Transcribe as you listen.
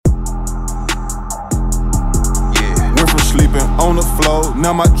on the floor.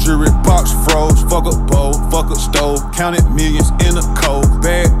 Now my jewelry box froze. Fuck a bowl, fuck a stove. Counted millions in a cold.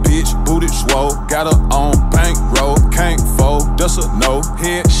 Bad bitch, booty swole. Got her on bankroll. Can't fold, that's a no.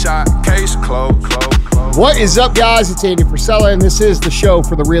 Headshot, case closed. What is up, guys? It's Andy Frisella, and this is the show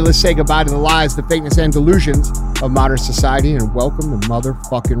for the realists. Say goodbye to the lies, the fakeness, and delusions of modern society, and welcome to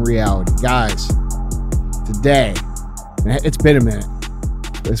motherfucking reality. Guys, today, it's been a minute.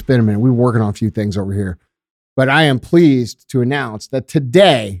 We've been working on a few things over here. But I am pleased to announce that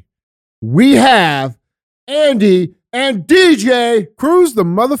today we have Andy and DJ cruise the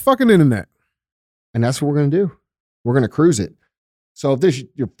motherfucking internet. And that's what we're going to do. We're going to cruise it. So if this is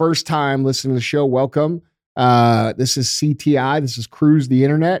your first time listening to the show, welcome. This is CTI. This is Cruise the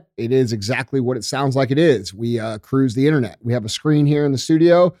Internet. It is exactly what it sounds like it is. We cruise the internet. We have a screen here in the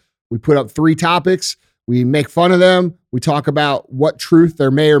studio. We put up 3 topics. We make fun of them. We talk about what truth there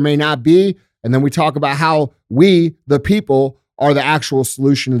may or may not be. And then we talk about how we, the people, are the actual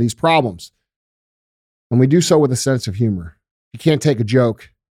solution to these problems. And we do so with a sense of humor. You can't take a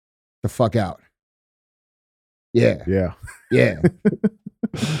joke the fuck out. Yeah.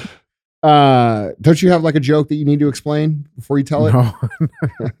 Don't you have like a joke that you need to explain before you tell it? No.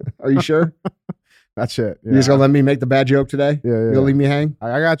 Are you sure? That's it. Yeah. You're just gonna let me make the bad joke today? Yeah. You gonna leave me hang?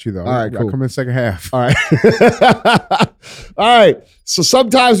 I got you though. All right, cool. I'll come in the second half. All right. All right. So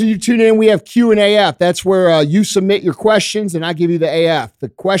sometimes when you tune in, we have Q&AF. That's where you submit your questions and I give you the AF. The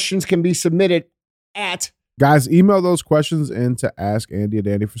questions can be submitted at... Guys, email those questions in to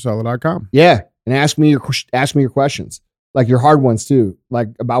askandy@andyfrisella.com. Yeah. And ask me your questions. Like your hard ones too. Like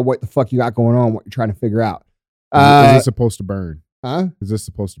about what the fuck you got going on, what you're trying to figure out. Is this supposed to burn? Huh? Is this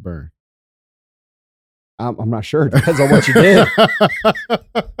supposed to burn? I'm not sure. It depends on what you did.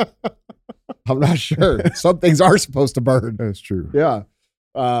 I'm not sure. Some things are supposed to burn. That's true. Yeah.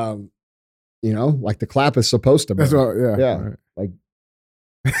 Like the clap is supposed to burn. That's what, yeah. Right. Like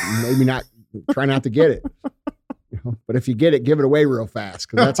maybe not, try not to get it. But if you get it, give it away real fast.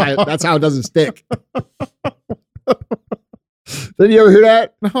 Cause that's how it doesn't stick. Did you ever hear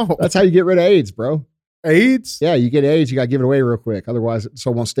that? No. That's how you get rid of AIDS, bro. AIDS? Yeah, you get AIDS, you got to give it away real quick. Otherwise, it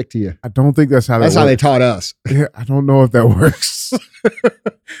won't stick to you. I don't think that's how That's how they taught us. Yeah, I don't know if that works.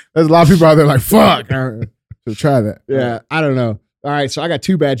 There's a lot of people out there like, fuck. So try that. Yeah, I don't know. All right, so I got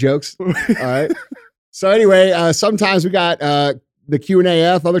 2 bad jokes. All right. So anyway, sometimes we got the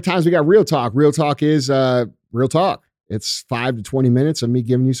Q&AF. Other times we got real talk. Real talk is real talk. It's 5 to 20 minutes of me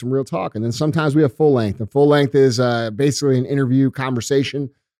giving you some real talk. And then sometimes we have full length. And full length is basically an interview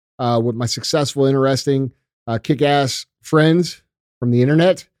conversation with my successful, interesting, kick-ass friends from the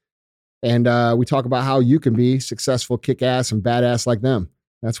internet. And we talk about how you can be successful, kick-ass, and badass like them.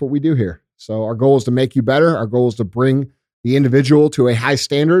 That's what we do here. So our goal is to make you better. Our goal is to bring the individual to a high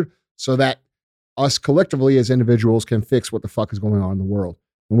standard so that us collectively as individuals can fix what the fuck is going on in the world.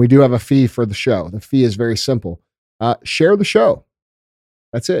 And we do have a fee for the show. The fee is very simple. Share the show.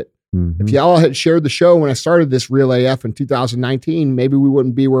 That's it. Mm-hmm. If y'all had shared the show when I started this Real AF in 2019, maybe we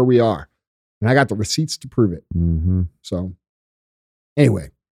wouldn't be where we are. And I got the receipts to prove it. Mm-hmm. So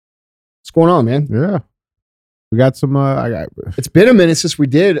anyway, what's going on, man? Yeah. We got some, it's been a minute since we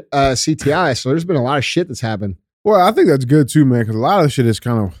did CTI. So there's been a lot of shit that's happened. Well, I think that's good too, man. Cause a lot of the shit is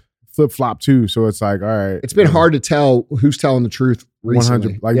kind of flip-flop too. So it's like, all right. It's been hard to tell who's telling the truth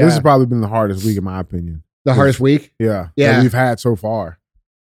recently. 100. This has probably been the hardest week in my opinion. The hardest week? Yeah. Yeah. That we've had so far.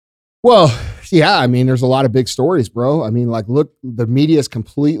 Well, yeah, I mean, there's a lot of big stories, bro. I mean, like, look, the media is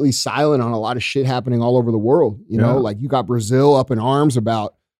completely silent on a lot of shit happening all over the world. You know, like you got Brazil up in arms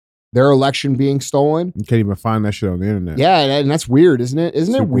about their election being stolen. You can't even find that shit on the internet. Yeah, and that's weird, isn't it?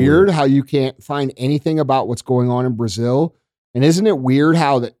 Isn't it weird weird how you can't find anything about what's going on in Brazil? And isn't it weird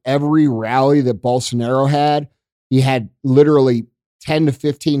how that every rally that Bolsonaro had, he had literally 10 to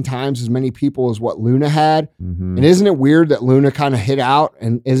 15 times as many people as what Luna had. Mm-hmm. And isn't it weird that Luna kind of hit out?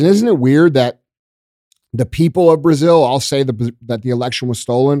 And isn't it weird that the people of Brazil all say that the election was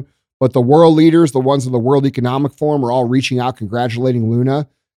stolen, but the world leaders, the ones of the World Economic Forum, are all reaching out, congratulating Luna?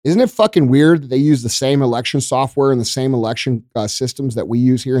 Isn't it fucking weird that they use the same election software and the same election systems that we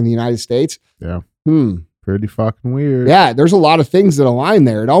use here in the United States? Yeah. Pretty fucking weird. Yeah, there's a lot of things that align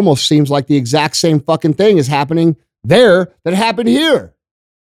there. It almost seems like the exact same fucking thing is happening there that happened here.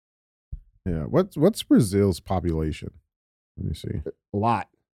 Yeah. What's Brazil's population? Let me see. A lot.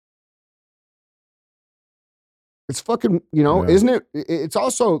 It's fucking, isn't it? It's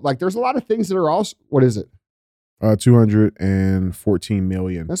also like there's a lot of things that are also, what is it? 214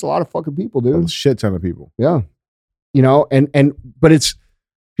 million. That's a lot of fucking people, dude. A shit ton of people. Yeah. But it's,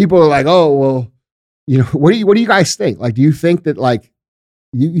 people are like, oh, well, what do you guys think? Like, do you think that like,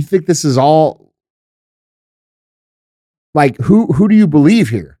 you think this is all like, who do you believe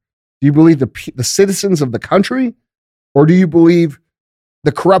here? Do you believe the citizens of the country, or do you believe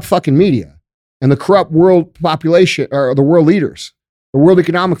the corrupt fucking media and the corrupt world population, or the world leaders, the World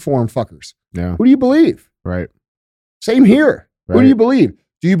Economic Forum fuckers? Yeah. Who do you believe? Right. Same here. Right. Who do you believe?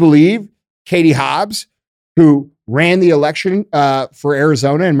 Do you believe Katie Hobbs, who ran the election for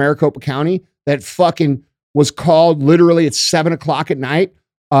Arizona in Maricopa County, that fucking was called literally at 7:00 at night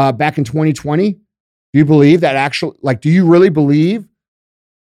back in 2020? Do you believe that actually, like, do you really believe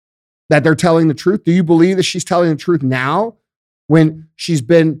that they're telling the truth? Do you believe that she's telling the truth now when she's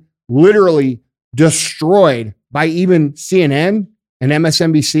been literally destroyed by even CNN and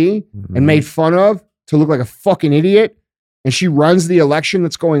MSNBC and made fun of to look like a fucking idiot? And she runs the election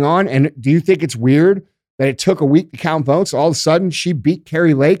that's going on. And do you think it's weird that it took a week to count votes? All of a sudden, she beat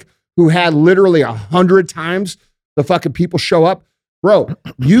Carrie Lake, who had literally 100 times the fucking people show up. Bro,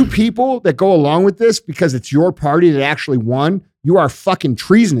 you people that go along with this because it's your party that actually won, you are fucking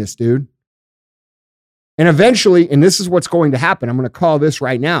treasonous, dude. And eventually, and this is what's going to happen, I'm going to call this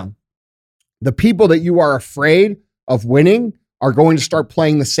right now. The people that you are afraid of winning are going to start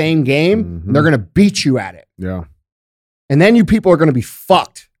playing the same game. And they're going to beat you at it. Yeah. And then you people are going to be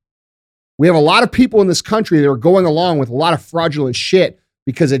fucked. We have a lot of people in this country that are going along with a lot of fraudulent shit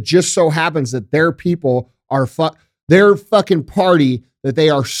because it just so happens that their people are their fucking party that they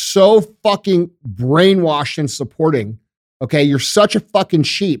are so fucking brainwashed and supporting. Okay. You're such a fucking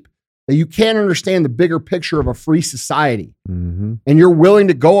sheep that you can't understand the bigger picture of a free society. And you're willing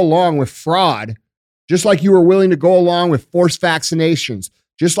to go along with fraud, just like you were willing to go along with forced vaccinations,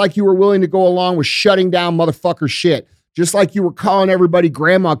 just like you were willing to go along with shutting down motherfucker shit, just like you were calling everybody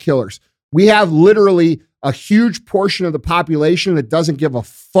grandma killers. We have literally a huge portion of the population that doesn't give a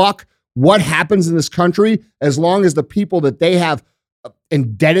fuck what happens in this country as long as the people that they have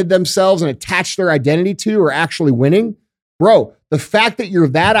indebted themselves and attached their identity to are actually winning. Bro, the fact that you're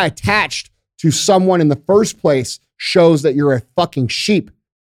that attached to someone in the first place shows that you're a fucking sheep.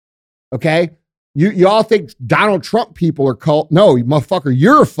 Okay? You all think Donald Trump people are cult. No, you motherfucker,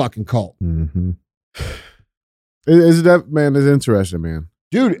 you're a fucking cult. Is that, man, is interesting, man.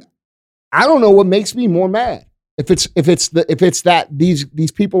 Dude, I don't know what makes me more mad. If it's that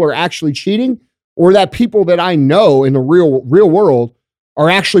these people are actually cheating, or that people that I know in the real world are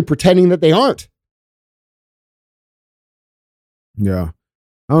actually pretending that they aren't. Yeah.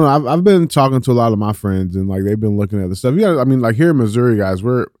 I don't know. I've been talking to a lot of my friends, and like they've been looking at the stuff. Yeah, I mean, like here in Missouri, guys,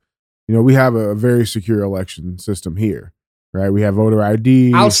 we have a very secure election system here, right? We have voter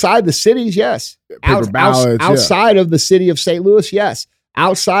ID. Outside the cities, yes. Paper ballots, outside of the city of St. Louis, yes.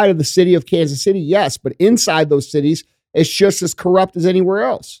 Outside of the city of Kansas City, yes. But inside those cities, it's just as corrupt as anywhere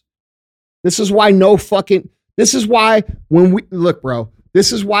else. This is why when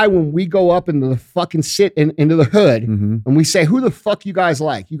we go up into the fucking into the hood and we say, who the fuck you guys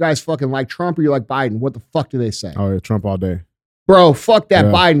like? You guys fucking like Trump or you like Biden? What the fuck do they say? Oh, yeah, Trump all day. Bro, fuck that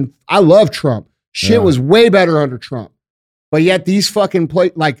Biden. I love Trump. Shit was way better under Trump. But yet these fucking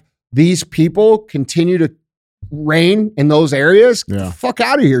these people continue to reign in those areas. Get the fuck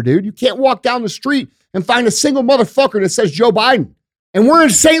out of here, dude. You can't walk down the street and find a single motherfucker that says Joe Biden. And we're in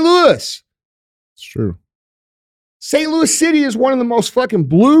St. Louis. It's true. St. Louis City is one of the most fucking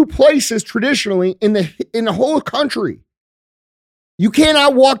blue places traditionally in the whole country. You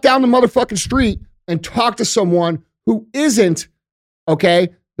cannot walk down the motherfucking street and talk to someone who isn't, okay?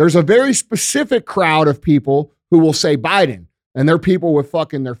 There's a very specific crowd of people who will say Biden. And they're people with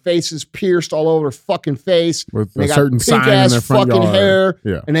fucking their faces pierced all over their fucking face. With a certain sign in their front fucking yard. Hair.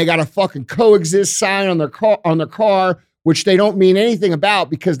 Yeah. And they got a fucking coexist sign on their car, which they don't mean anything about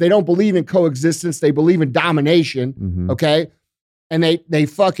because they don't believe in coexistence. They believe in domination. Okay. And they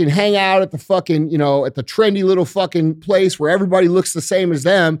fucking hang out at the fucking, at the trendy little fucking place where everybody looks the same as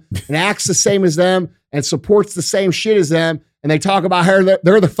them and acts the same as them and supports the same shit as them. And they talk about how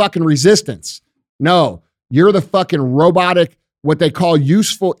they're the fucking resistance. No, you're the fucking robotic, what they call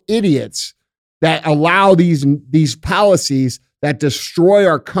useful idiots that allow these policies that destroy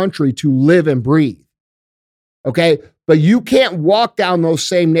our country to live and breathe. Okay. But you can't walk down those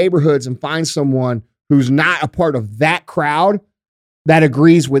same neighborhoods and find someone who's not a part of that crowd that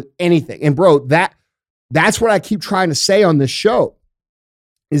agrees with anything. And bro, that's what I keep trying to say on this show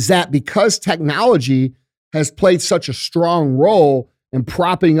is that because technology has played such a strong role in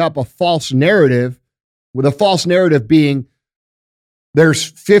propping up a false narrative, with a false narrative being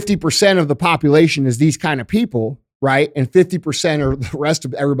there's 50% of the population is these kind of people, right? And 50% or the rest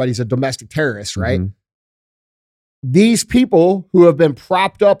of everybody's a domestic terrorist, right? These people who have been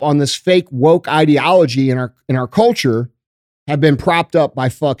propped up on this fake woke ideology in our culture have been propped up by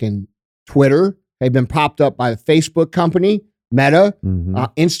fucking Twitter, have been popped up by the Facebook company, Meta,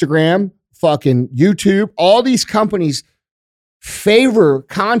 Instagram, fucking YouTube. All these companies favor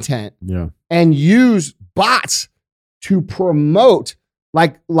content and use bots to promote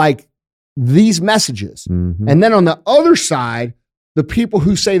like these messages. And then on the other side, the people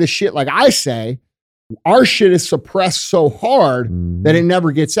who say the shit like I say, our shit is suppressed so hard that it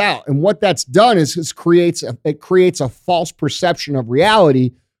never gets out. And what that's done is it creates a false perception of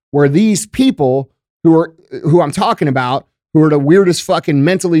reality where these people who I'm talking about, who are the weirdest fucking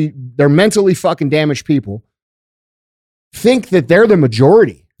mentally fucking damaged people, think that they're the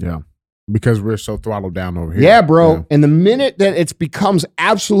majority. Yeah. Because we're so throttled down over here. Yeah, bro. Yeah. And the minute that it becomes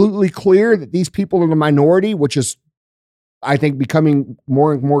absolutely clear that these people are the minority, which is, I think, becoming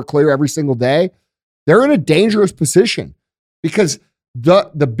more and more clear every single day, they're in a dangerous position because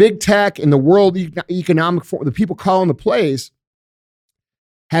the big tech and the world economic forum, the people calling the plays,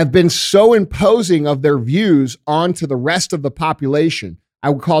 have been so imposing of their views onto the rest of the population. I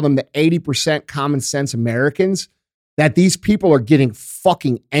would call them the 80% common sense Americans, that these people are getting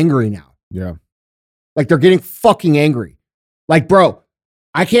fucking angry now. Yeah. Like they're getting fucking angry. Like, bro,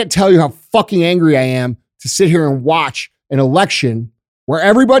 I can't tell you how fucking angry I am to sit here and watch an election where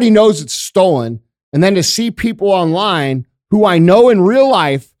everybody knows it's stolen, and then to see people online who I know in real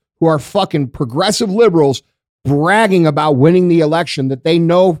life who are fucking progressive liberals bragging about winning the election that they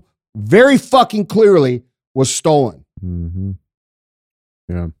know very fucking clearly was stolen.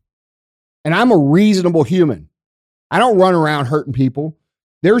 Yeah. And I'm a reasonable human. I don't run around hurting people.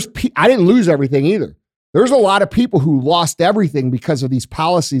 I didn't lose everything either. There's a lot of people who lost everything because of these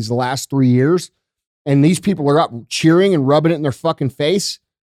policies the last 3 years. And these people are up cheering and rubbing it in their fucking face.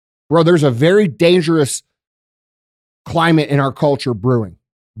 Bro, there's a very dangerous climate in our culture brewing.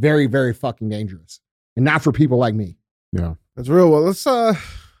 Very, very fucking dangerous. And not for people like me. Yeah. That's real. Well, let's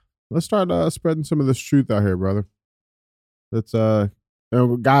start spreading some of this truth out here, brother. Let's guys. I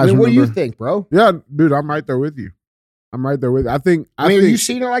mean, what do you think, bro? Yeah, dude, I'm right there with you. I think have you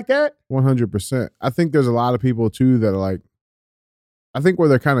seen it like that? 100%. I think there's a lot of people too that are like, I think where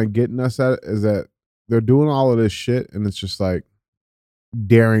they're kind of getting us at is that they're doing all of this shit and it's just like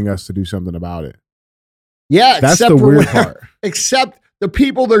daring us to do something about it. Yeah, that's the weird part. Except the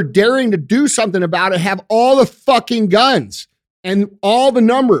people they're daring to do something about it have all the fucking guns and all the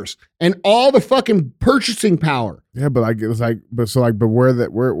numbers and all the fucking purchasing power. Yeah, but like it was like, but where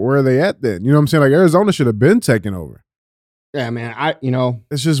are they at then? You know what I'm saying? Like Arizona should have been taken over. Yeah, man.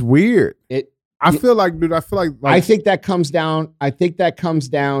 It's just weird. I feel like I think that comes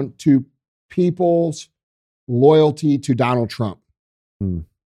down to people's loyalty to Donald Trump.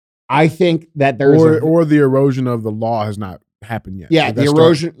 I think that there's or the erosion of the law has not happened yet. Yeah, the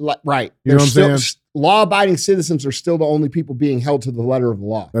erosion, right. You know what I'm saying? Law-abiding citizens are still the only people being held to the letter of the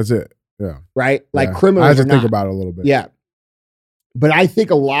law. That's it. Yeah. Right? Like yeah. criminals. I have to think not. about it a little bit. Yeah. But I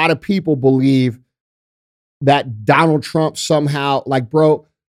think a lot of people believe that Donald Trump somehow, like, bro,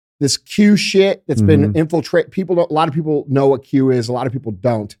 this Q shit that's been infiltrated. A lot of people know what Q is. A lot of people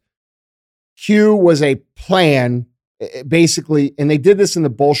don't. Q was a plan, basically, and they did this in the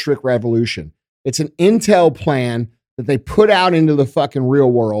Bolshevik Revolution. It's an intel plan that they put out into the fucking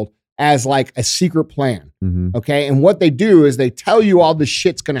real world as like a secret plan. Okay. And what they do is they tell you all this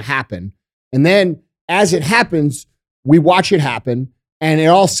shit's going to happen. And then as it happens, we watch it happen. And it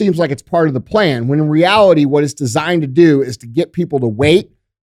all seems like it's part of the plan. When in reality, what it's designed to do is to get people to wait,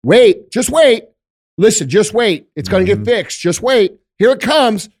 just wait. Listen, just wait. It's going to get fixed. Just wait. Here it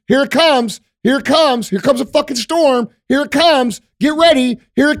comes. Here it comes. Here it comes. Here comes a fucking storm. Here it comes. Get ready.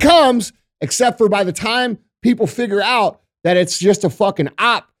 Here it comes. Except for by the time people figure out that it's just a fucking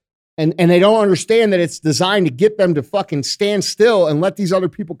op and they don't understand that it's designed to get them to fucking stand still and let these other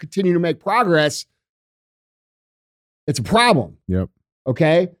people continue to make progress, it's a problem. Yep.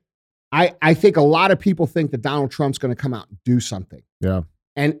 Okay? I think a lot of people think that Donald Trump's going to come out and do something. Yeah.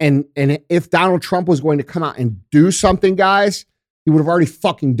 And if Donald Trump was going to come out and do something, guys, he would have already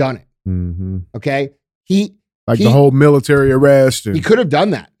fucking done it. Okay? The whole military arrest. He could have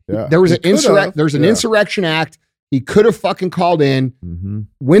done that. Yeah. There was an insurrection act. He could have fucking called in.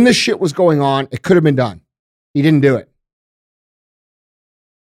 When this shit was going on, it could have been done. He didn't do it.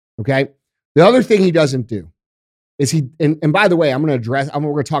 Okay? The other thing he doesn't do is and by the way, we're going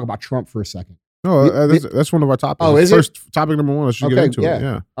to talk about Trump for a second. Oh, that's one of our topics. Oh, is it? Topic number one. Let's just get into it.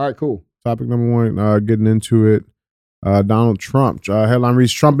 Yeah. All right, cool. Topic number one, getting into it. Donald Trump. Headline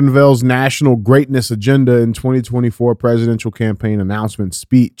reads, Trump unveils national greatness agenda in 2024 presidential campaign announcement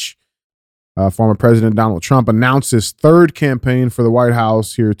speech. Former President Donald Trump announced his third campaign for the White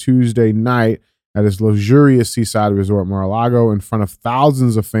House here Tuesday night at his luxurious seaside resort Mar-a-Lago in front of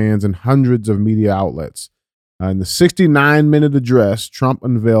thousands of fans and hundreds of media outlets. In the 69-minute address, Trump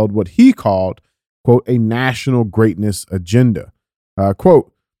unveiled what he called, quote, a national greatness agenda.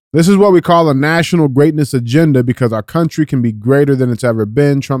 Quote, this is what we call a national greatness agenda because our country can be greater than it's ever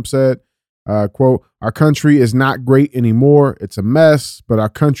been, Trump said. Quote, our country is not great anymore. It's a mess, but our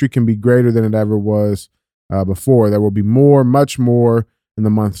country can be greater than it ever was before. There will be more, much more in the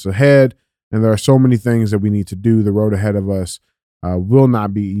months ahead. And there are so many things that we need to do. The road ahead of us will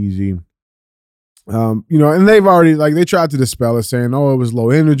not be easy. And they've already, they tried to dispel it saying, oh, it was low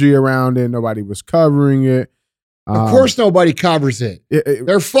energy around it. Nobody was covering it. Of course nobody covers it.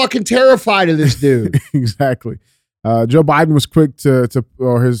 They're fucking terrified of this dude. Exactly. Joe Biden was quick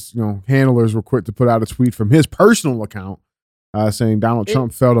or his handlers were quick to put out a tweet from his personal account saying Donald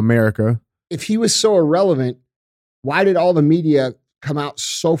Trump failed America. If he was so irrelevant, why did all the media come out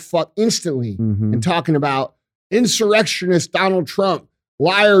so instantly and talking about insurrectionist Donald Trump,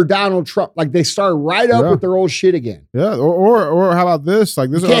 liar Donald Trump? Like they start right up with their old shit again. Yeah. Or how about this?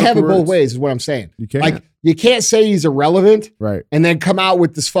 Like this, you can't have it both ways is what I'm saying. You can't. Like you can't say he's irrelevant, right? And then come out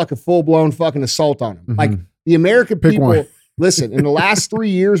with this fucking full blown fucking assault on him. Like the American people, listen, in the last 3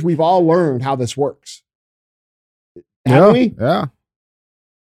 years, we've all learned how this works. Haven't we? Yeah.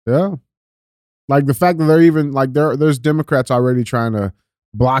 Yeah. Like the fact that they're even there's Democrats already trying to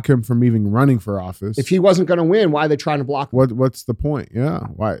block him from even running for office. If he wasn't going to win, why are they trying to block him? What's the point? Yeah.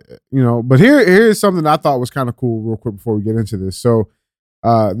 Why? But here's something I thought was kind of cool real quick before we get into this. So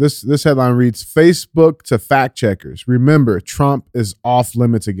this headline reads, Facebook to fact checkers. Remember, Trump is off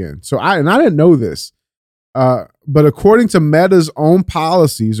limits again. So I didn't know this. But according to Meta's own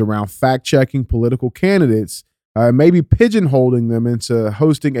policies around fact checking political candidates, maybe pigeonholing them into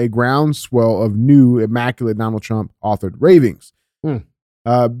hosting a groundswell of new immaculate Donald Trump authored ravings.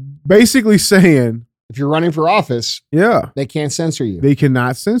 Basically saying, if you're running for office, they can't censor you. They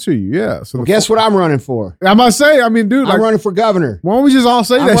cannot censor you. Yeah. So guess what I'm running for? I must say, dude, I'm running for governor. Why don't we just all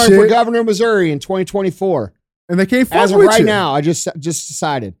say that shit? I'm running for governor of Missouri in 2024. And they can't fuck with you. As of right now, I just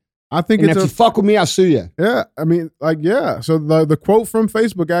decided. I think if you fuck with me, I'll sue you. Yeah. So the quote from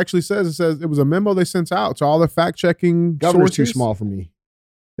Facebook actually says it was a memo they sent out to all the fact-checking Governor's sources. too small for me.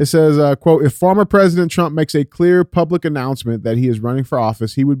 It says, quote, if former President Trump makes a clear public announcement that he is running for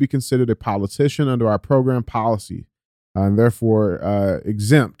office, he would be considered a politician under our program policy and therefore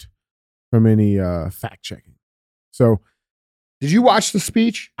exempt from any fact-checking. So, did you watch the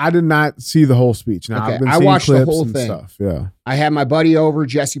speech? I did not see the whole speech. Now, okay. I've been I seeing watched clips the whole and thing. Stuff. Yeah. I had my buddy over,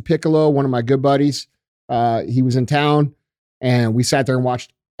 Jesse Piccolo, one of my good buddies. He was in town, and we sat there and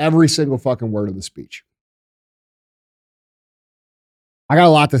watched every single fucking word of the speech. I got a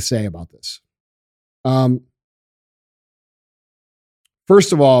lot to say about this.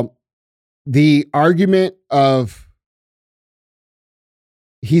 First of all, the argument of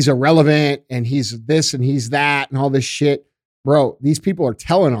he's irrelevant and he's this and he's that and all this shit. Bro, these people are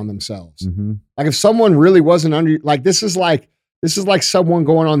telling on themselves. Mm-hmm. Like if someone really wasn't this is like someone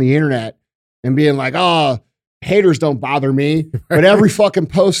going on the internet and being like, oh, haters don't bother me. But every fucking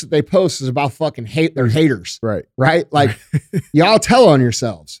post that they post is about fucking hate. They're haters. Right. Right. Like y'all tell on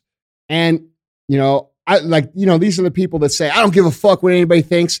yourselves. And, these are the people that say, I don't give a fuck what anybody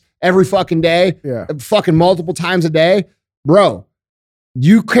thinks every fucking day. Yeah. Fucking multiple times a day. Bro,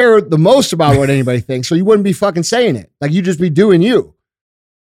 you care the most about what anybody thinks, so you wouldn't be fucking saying it. Like you just be doing you.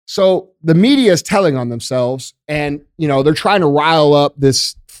 So the media is telling on themselves and, they're trying to rile up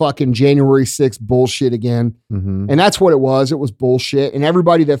this fucking January 6th bullshit again. Mm-hmm. And that's what it was. It was bullshit. And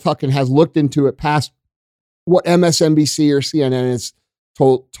everybody that fucking has looked into it past what MSNBC or CNN has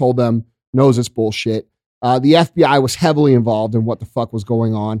told them knows it's bullshit. The FBI was heavily involved in what the fuck was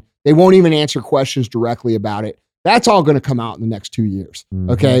going on. They won't even answer questions directly about it. That's all going to come out in the next 2 years. Mm-hmm.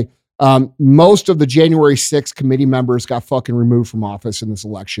 Okay. Most of the January 6th committee members got fucking removed from office in this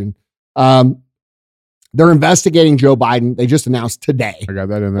election. They're investigating Joe Biden. They just announced today. I got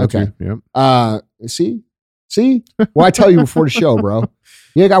that in there too. Yep. See? Well, I tell you before the show, bro.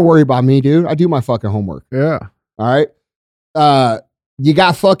 You ain't got to worry about me, dude. I do my fucking homework. Yeah. All right. You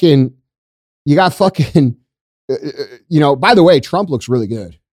got fucking, by the way, Trump looks really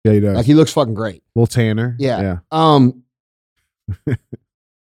good. Yeah, he does. Like he looks fucking great. A little tanner. Yeah.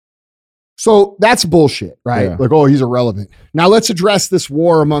 So that's bullshit, right? Yeah. Like, oh, he's irrelevant. Now let's address this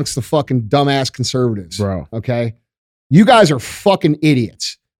war amongst the fucking dumbass conservatives. Bro. Okay. You guys are fucking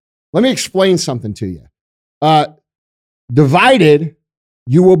idiots. Let me explain something to you. Divided,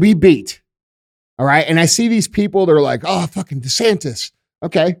 you will be beat. All right. And I see these people, they're like, oh, fucking DeSantis.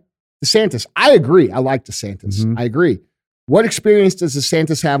 Okay. DeSantis. I agree. I like DeSantis. Mm-hmm. I agree. What experience does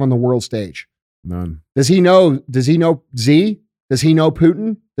DeSantis have on the world stage? None. Does he know Z? Does he know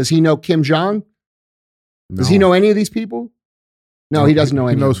Putin? Does he know Kim Jong? Does he know any of these people? No, he doesn't know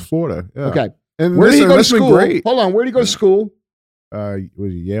any. He knows of them. Florida. Yeah. Okay. And Where did he go to that's been school? great. Hold on. Where did he go to school? Was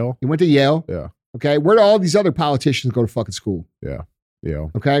it Yale? He went to Yale. Yeah. Okay. Where do all these other politicians go to fucking school? Yeah.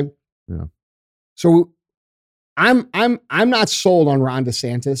 Yale. Okay. Yeah. So I'm not sold on Ron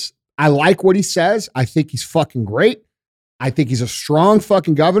DeSantis. I like what he says. I think he's fucking great. I think he's a strong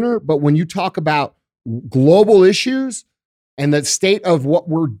fucking governor. But when you talk about global issues and the state of what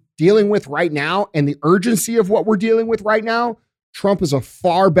we're dealing with right now and the urgency of what we're dealing with right now, Trump is a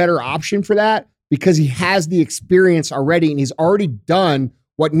far better option for that because he has the experience already and he's already done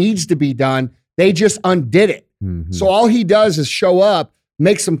what needs to be done. They just undid it. Mm-hmm. So all he does is show up,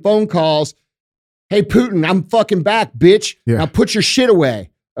 make some phone calls. Hey, Putin, I'm fucking back, bitch. Yeah. Now put your shit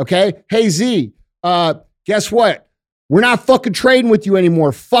away. Okay. Hey, Z, guess what? We're not fucking trading with you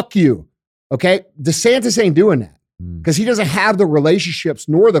anymore. Fuck you. Okay. DeSantis ain't doing that because he doesn't have the relationships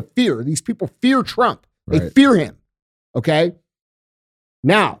nor the fear. These people fear Trump. They Right. fear him. Okay.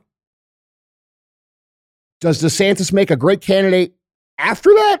 Now, does DeSantis make a great candidate after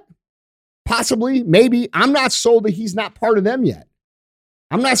that? Possibly, maybe. I'm not sold that he's not part of them yet.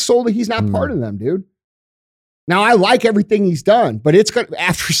 I'm not sold that he's not part of them, dude. Now, I like everything he's done, but it's going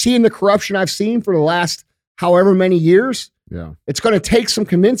after seeing the corruption I've seen for the last however many years, Yeah. it's going to take some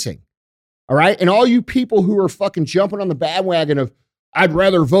convincing. All right. And all you people who are fucking jumping on the bandwagon of, I'd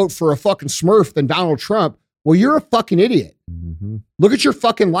rather vote for a fucking Smurf than Donald Trump. Well, you're a fucking idiot. Mm-hmm. Look at your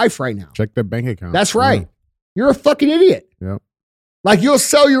fucking life right now. Check that bank account. That's right. You're a fucking idiot. Yeah. Like you'll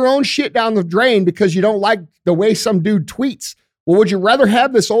sell your own shit down the drain because you don't like the way some dude tweets. Well, would you rather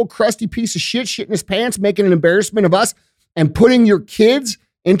have this old crusty piece of shit in his pants making an embarrassment of us and putting your kids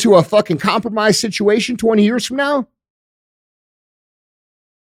into a fucking compromised situation 20 years from now?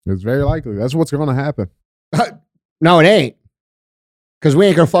 It's very likely. That's what's going to happen. No, it ain't. Because we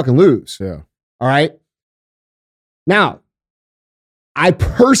ain't going to fucking lose. Yeah. All right. Now, I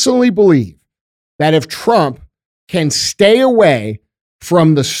personally believe that if Trump can stay away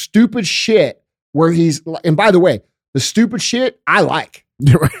from the stupid shit where he's, and by the way, the stupid shit I like.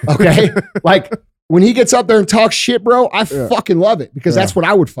 Okay. Like when he gets up there and talks shit, bro, I fucking love it because that's what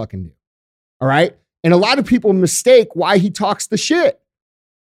I would fucking do. All right. And a lot of people mistake why he talks the shit.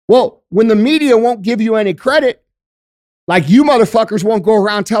 Well, when the media won't give you any credit, like you motherfuckers won't go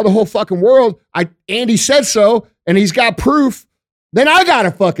around and tell the whole fucking world, Andy said so, and he's got proof, then I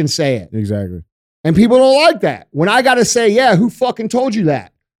gotta fucking say it. Exactly. And people don't like that. When I gotta say, yeah, who fucking told you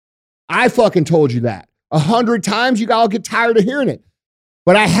that? I fucking told you that. 100 times, you all get tired of hearing it.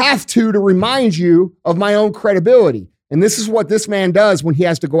 But I have to remind you of my own credibility. And this is what this man does when he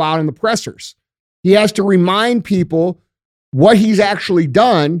has to go out in the pressers. He has to remind people what he's actually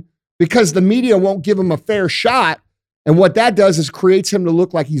done because the media won't give him a fair shot. And what that does is creates him to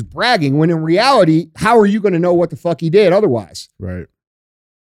look like he's bragging when in reality, how are you going to know what the fuck he did otherwise? Right.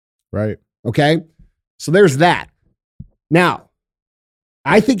 Right. Okay. So there's that. Now,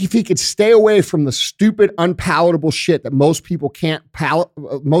 I think if he could stay away from the stupid, unpalatable shit that most people can't,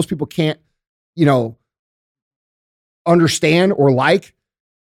 understand or like,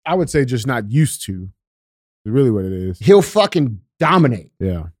 I would say just not used to. Is really what it is. he'll fucking dominate.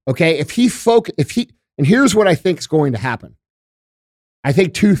 Yeah. Okay. And here's what I think is going to happen. I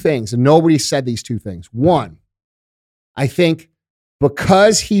think two things, and nobody said these two things. One, I think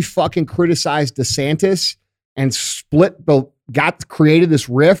because he fucking criticized DeSantis and created this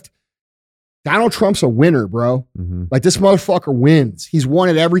rift, Donald Trump's a winner, bro. Mm-hmm. Like this motherfucker wins. He's won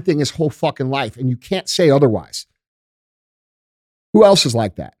at everything his whole fucking life, and you can't say otherwise. Who else is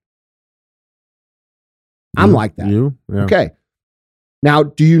like that? I'm like that. You? Yeah. Okay. Now,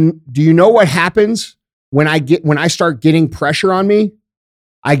 do you know what happens when I start getting pressure on me?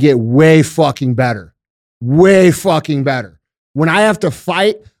 I get way fucking better. Way fucking better. When I have to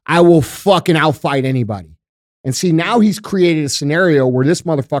fight, I will fucking outfight anybody. And see, now he's created a scenario where this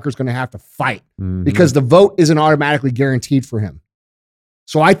motherfucker's going to have to fight because the vote isn't automatically guaranteed for him.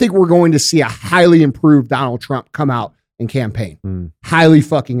 So I think we're going to see a highly improved Donald Trump come out and campaign. Highly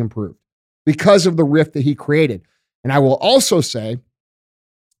fucking improved because of the rift that he created. And I will also say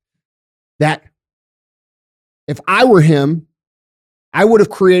that if I were him, I would have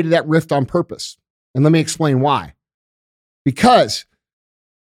created that rift on purpose. And let me explain why. Because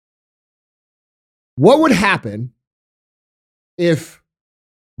what would happen if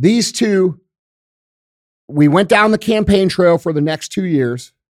these two, we went down the campaign trail for the next 2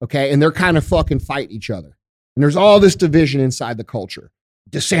 years, okay, and they're kind of fucking fight each other. And there's all this division inside the culture,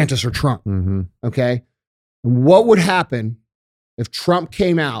 DeSantis or Trump, okay? And what would happen if Trump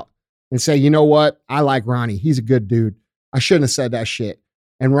came out and say, you know what? I like Ronnie. He's a good dude. I shouldn't have said that shit.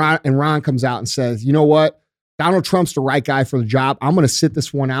 And Ron comes out and says, you know what? Donald Trump's the right guy for the job. I'm going to sit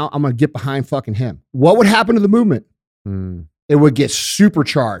this one out. I'm going to get behind fucking him. What would happen to the movement? It would get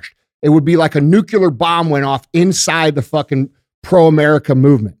supercharged. It would be like a nuclear bomb went off inside the fucking pro-America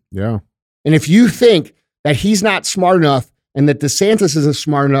movement. Yeah. And if you think that he's not smart enough and that DeSantis isn't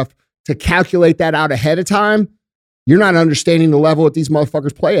smart enough to calculate that out ahead of time, you're not understanding the level that these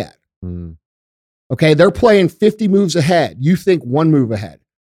motherfuckers play at. Okay, they're playing 50 moves ahead. You think one move ahead.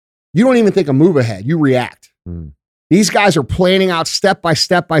 You don't even think a move ahead. You react. These guys are planning out step by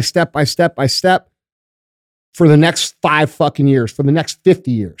step by step by step by step for the next 5 fucking years, for the next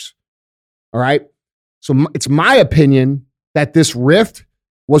 50 years. All right? So it's my opinion that this rift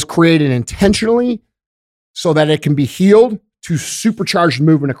was created intentionally so that it can be healed to supercharge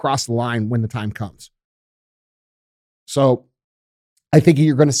movement across the line when the time comes. So I think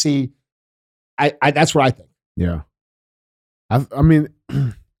you're going to see, that's what I think. Yeah. I mean,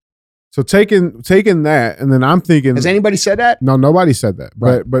 so taking that, and then I'm thinking, has anybody said that? No, nobody said that.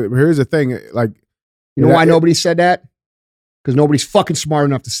 Right. But here's the thing, like, you know why nobody said that? Because nobody's fucking smart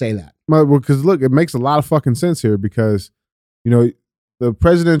enough to say that. Well, because look, it makes a lot of fucking sense here because, you know, the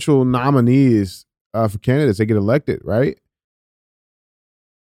presidential nominees for candidates, they get elected, right?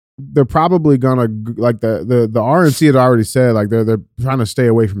 They're probably gonna, like, the RNC had already said, like, they're trying to stay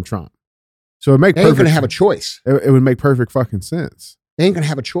away from Trump. So it makes they ain't gonna have a choice. It would make perfect fucking sense. They ain't gonna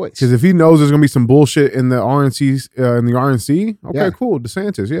have a choice. Because if he knows there's gonna be some bullshit in the RNC, okay, cool,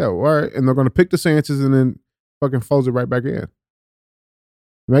 DeSantis, yeah, all right, and they're gonna pick DeSantis and then fucking folds it right back in.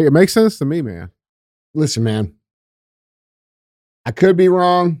 It makes sense to me, man. Listen, man, I could be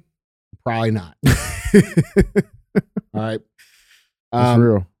wrong, probably not. All right, that's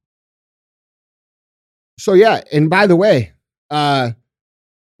real. So yeah, and by the way,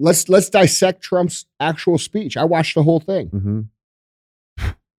 let's dissect Trump's actual speech. I watched the whole thing. Mm-hmm.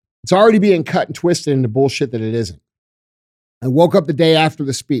 It's already being cut and twisted into bullshit that it isn't. I woke up the day after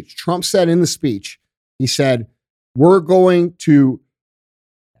the speech. Trump said in the speech, he said, we're going to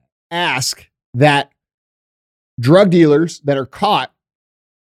ask that drug dealers that are caught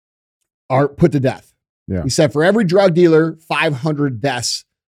are put to death. Yeah. He said, for every drug dealer, 500 deaths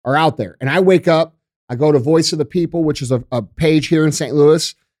are out there. And I wake up, I go to Voice of the People, which is a page here in St.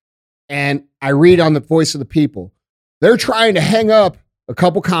 Louis, and I read on the Voice of the People. They're trying to hang up a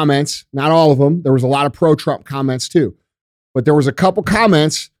couple comments, not all of them. There was a lot of pro-Trump comments too. But there was a couple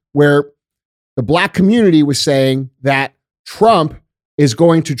comments where the black community was saying that Trump is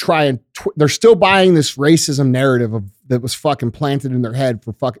going to try and they're still buying this racism narrative that was fucking planted in their head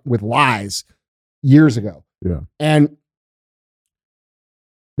with lies years ago. Yeah. And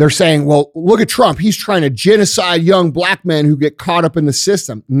they're saying, well, look at Trump. He's trying to genocide young black men who get caught up in the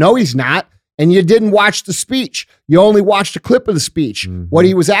system. No, he's not. And you didn't watch the speech. You only watched a clip of the speech. Mm-hmm. What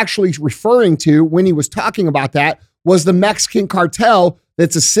he was actually referring to when he was talking about that was the Mexican cartel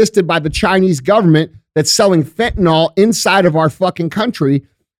that's assisted by the Chinese government that's selling fentanyl inside of our fucking country.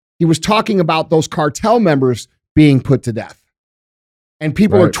 He was talking about those cartel members being put to death. And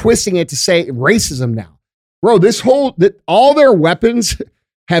people are twisting it to say racism now. Bro, all their weapons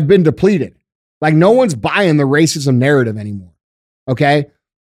have been depleted. Like, no one's buying the racism narrative anymore. Okay?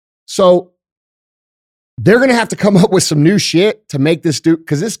 So they're going to have to come up with some new shit to make this dude,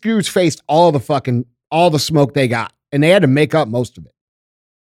 because this dude's faced all the smoke they got, and they had to make up most of it.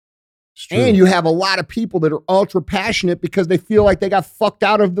 And you have a lot of people that are ultra passionate because they feel like they got fucked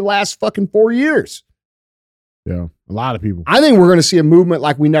out of the last fucking 4 years. Yeah, a lot of people. I think we're going to see a movement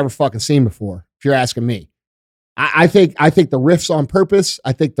like we never fucking seen before, if you're asking me. I think the riff's on purpose.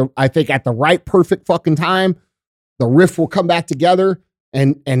 I think at the right perfect fucking time, the riff will come back together.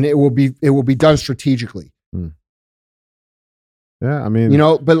 And it will be done strategically. Yeah, I mean, you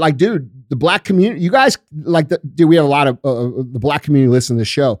know, but like, dude, the black community, you guys we have a lot of the black community listen to this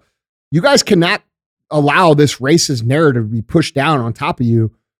show. You guys cannot allow this racist narrative to be pushed down on top of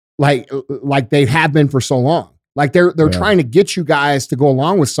you, like they have been for so long. Like they're trying to get you guys to go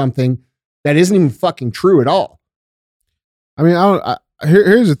along with something that isn't even fucking true at all. I mean,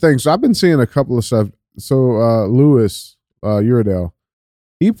 here's the thing. So I've been seeing a couple of stuff. So Louis Uredale,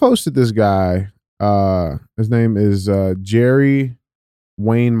 he posted this guy. His name is Jerry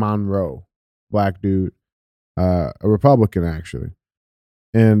Wayne Monroe, black dude, a Republican actually.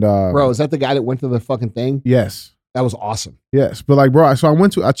 And bro, is that the guy that went to the fucking thing? Yes, that was awesome. Yes, but like, bro, so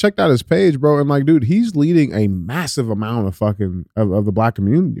I checked out his page, bro, and like, dude, he's leading a massive amount of fucking of the black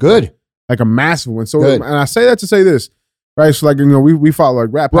community. Good, bro. Like a massive one. So, good. And I say that to say this, right? So like, you know, we follow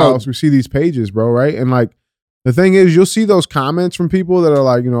like Rap House, we see these pages, bro, right? And like, The thing is, you'll see those comments from people that are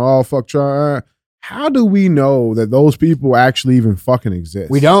like, oh, fuck Trump. How do we know that those people actually even fucking exist?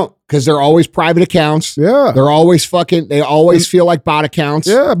 We don't, because they're always private accounts. Yeah. They're always they always feel like bot accounts.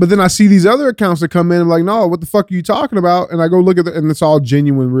 Yeah, but then I see these other accounts that come in and like, no, what the fuck are you talking about? And I go look at it, and it's all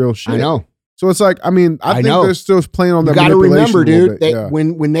genuine, real shit. I know. So it's like, I think they're still playing on that. You got to remember, dude, that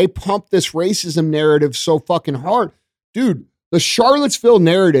when they pump this racism narrative so fucking hard, dude, the Charlottesville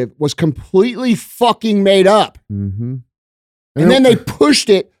narrative was completely fucking made up. Mm-hmm. And then they pushed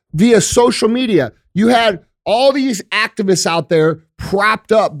it via social media. You had all these activists out there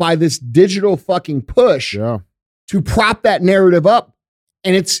propped up by this digital fucking push to prop that narrative up.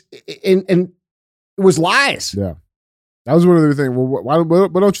 And it was lies. Yeah. That was one of the things. Well,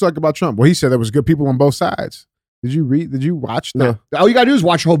 what don't you like about Trump? Well, he said there was good people on both sides. Did you watch the? No. All you gotta do is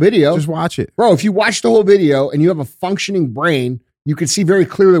watch the whole video. Just watch it. Bro, if you watch the whole video and you have a functioning brain, you can see very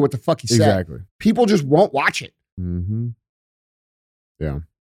clearly what the fuck he said. Exactly. People just won't watch it. Mm-hmm. Yeah.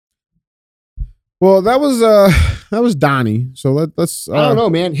 Well, that was Donnie. So let's. I don't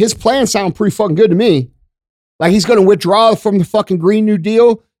know, man. His plans sound pretty fucking good to me. Like he's gonna withdraw from the fucking Green New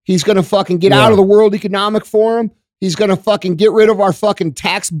Deal. He's gonna fucking get out of the World Economic Forum. He's going to fucking get rid of our fucking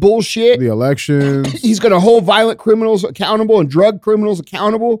tax bullshit. The elections. He's going to hold violent criminals accountable and drug criminals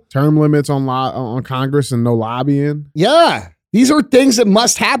accountable. Term limits on Congress and no lobbying. Yeah. These are things that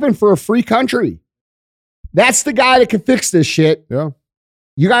must happen for a free country. That's the guy that can fix this shit. Yeah.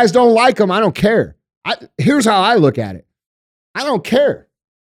 You guys don't like him. I don't care. Here's how I look at it. I don't care.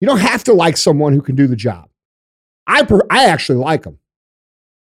 You don't have to like someone who can do the job. I actually like him.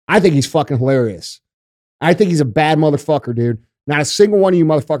 I think he's fucking hilarious. I think he's a bad motherfucker, dude. Not a single one of you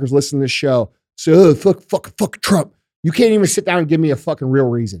motherfuckers listening to this show say, oh, fuck Trump. You can't even sit down and give me a fucking real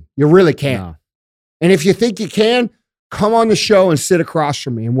reason. You really can't. No. And if you think you can, come on the show and sit across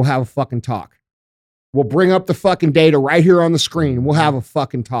from me and we'll have a fucking talk. We'll bring up the fucking data right here on the screen and we'll have a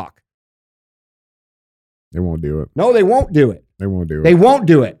fucking talk. They won't do it. No, they won't do it. They won't do it. They won't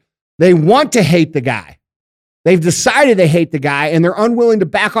do it. They want to hate the guy. They've decided they hate the guy and they're unwilling to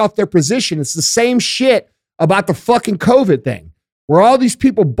back off their position. It's the same shit about the fucking COVID thing, where all these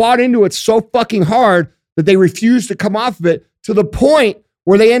people bought into it so fucking hard that they refused to come off of it to the point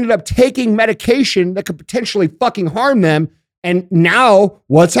where they ended up taking medication that could potentially fucking harm them. And now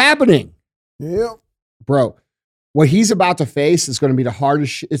what's happening? Yeah. Bro, what he's about to face is going to be the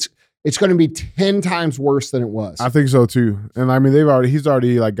hardest shit. It's going to be 10 times worse than it was. I think so too. And I mean, he's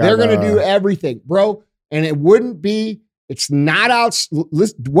already like got, they're going to do everything, bro. And it wouldn't be, it's not out.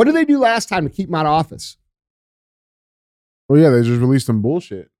 What did they do last time to keep him out of office? Well, yeah, they just released some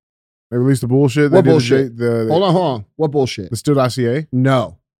bullshit. They released the bullshit. What bullshit? Hold on. What bullshit? The Steele dossier?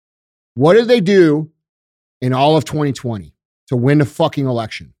 No. What did they do in all of 2020 to win the fucking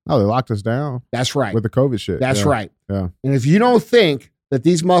election? Oh, they locked us down. That's right. With the COVID shit. That's right. Yeah. And if you don't think that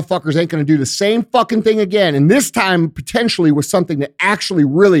these motherfuckers ain't going to do the same fucking thing again, and this time potentially with something that actually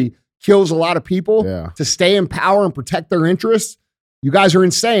really kills a lot of people to stay in power and protect their interests, you guys are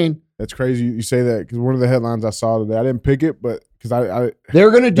insane. That's crazy you say that, because one of the headlines I saw today, I didn't pick it, but because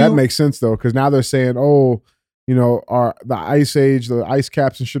they're going to do that makes sense though, because now they're saying, oh, the ice age, the ice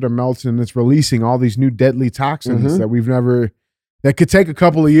caps and shit are melting, and it's releasing all these new deadly toxins that could take a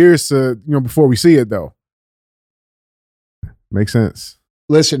couple of years to before we see it though. Makes sense.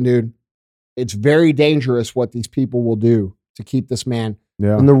 Listen, dude, it's very dangerous what these people will do to keep this man.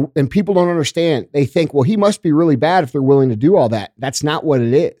 Yeah. And people don't understand. They think, well, he must be really bad if they're willing to do all that. That's not what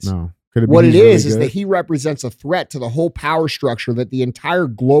it is. No. What it is that he represents a threat to the whole power structure that the entire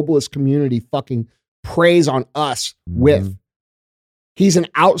globalist community fucking preys on us with. He's an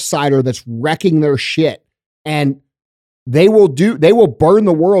outsider that's wrecking their shit. And they will burn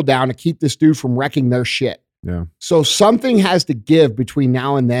the world down to keep this dude from wrecking their shit. Yeah. So something has to give between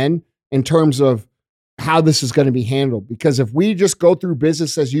now and then in terms of how this is going to be handled. Because if we just go through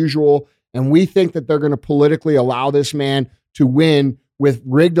business as usual and we think that they're going to politically allow this man to win with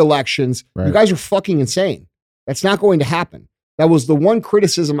rigged elections, you guys are fucking insane. That's not going to happen. That was the one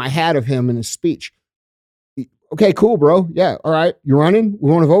criticism I had of him in his speech. Okay, cool, bro. Yeah, all right. You're running.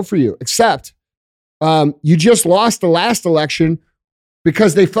 We want to vote for you. Except you just lost the last election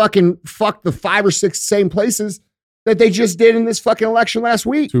because they fucking fucked the 5 or 6 same places that they just did in this fucking election last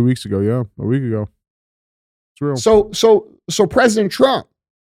week. 2 weeks ago, yeah. A week ago. It's real. So President Trump,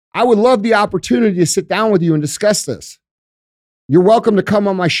 I would love the opportunity to sit down with you and discuss this. You're welcome to come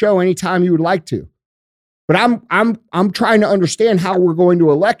on my show anytime you would like to. But I'm trying to understand how we're going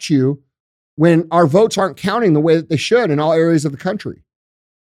to elect you when our votes aren't counting the way that they should in all areas of the country.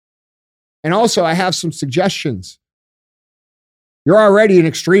 And also, I have some suggestions. You're already an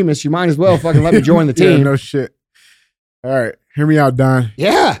extremist. You might as well fucking let me join the team. Yeah, no shit. All right. Hear me out, Don.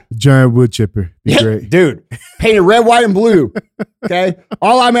 Yeah. Giant wood chipper. Be great. Dude. Painted red, white, and blue. Okay.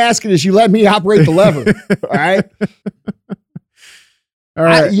 All I'm asking is you let me operate the lever. All right. All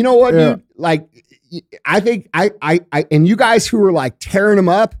right. You know what, dude? Like, I think and you guys who were like tearing him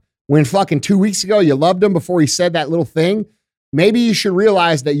up when fucking 2 weeks ago you loved him before he said that little thing, maybe you should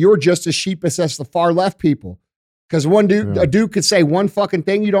realize that you're just as sheepish as the far left people. Because a dude could say one fucking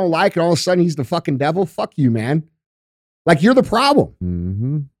thing you don't like, and all of a sudden he's the fucking devil. Fuck you, man. Like, you're the problem.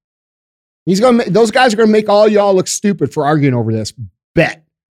 Mm-hmm. Those guys are gonna make all y'all look stupid for arguing over this. Bet.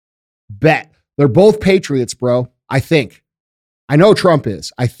 They're both patriots, bro. I think. I know Trump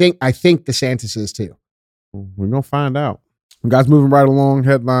is. I think DeSantis is too. We're gonna find out. Guys, moving right along.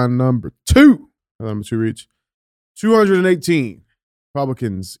 Headline number 2. Headline number 2 reads: 218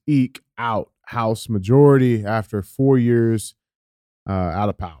 Republicans eke out House majority after 4 years out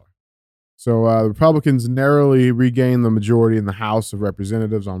of power. So the Republicans narrowly regained the majority in the House of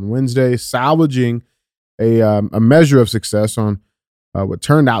Representatives on Wednesday, salvaging a measure of success on what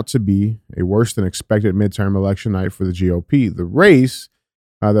turned out to be a worse than expected midterm election night for the GOP. The race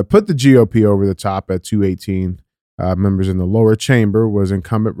that put the GOP over the top at 218 members in the lower chamber was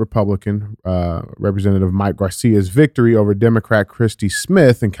incumbent Republican Representative Mike Garcia's victory over Democrat Christy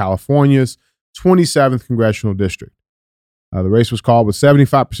Smith in California's 27th congressional district. The race was called with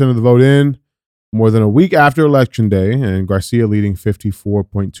 75% of the vote in more than a week after Election Day, and Garcia leading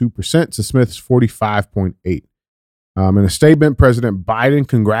 54.2% to Smith's 45.8%. In a statement, President Biden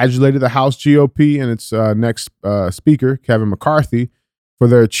congratulated the House GOP and its next speaker, Kevin McCarthy, for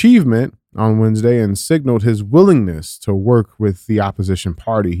their achievement on Wednesday and signaled his willingness to work with the opposition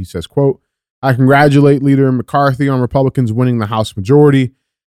party. He says, quote, "I congratulate Leader McCarthy on Republicans winning the House majority,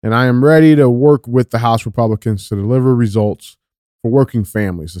 and I am ready to work with the House Republicans to deliver results for working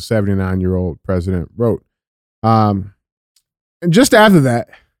families," the 79-year-old president wrote. And just after that,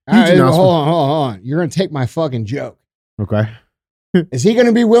 hold on. You're going to take my fucking joke. Okay. Is he going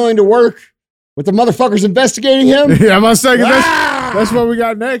to be willing to work with the motherfuckers investigating him? Yeah, I'm saying that's what we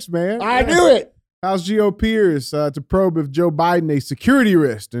got next, man. I knew it. House GOPers to probe if Joe Biden a security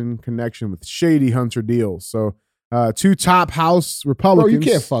risk in connection with shady Hunter deals. So 2 top House Republicans, bro,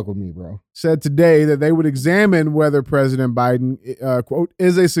 you can't fuck with me, bro, said today that they would examine whether President Biden, quote,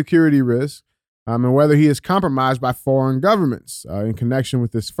 is a security risk and whether he is compromised by foreign governments in connection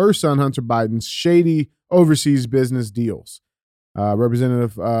with his first son, Hunter Biden's shady overseas business deals.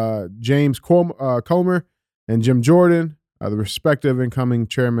 Representative James Comer and Jim Jordan, the respective incoming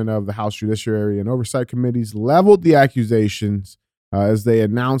chairman of the House Judiciary and Oversight Committees, leveled the accusations as they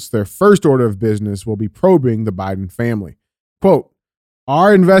announced their first order of business will be probing the Biden family. Quote,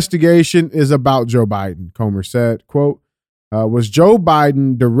 "Our investigation is about Joe Biden," Comer said. Quote, "Was Joe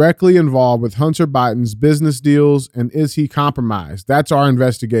Biden directly involved with Hunter Biden's business deals, and is he compromised? That's our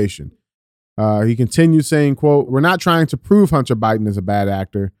investigation." He continued saying, quote, "We're not trying to prove Hunter Biden is a bad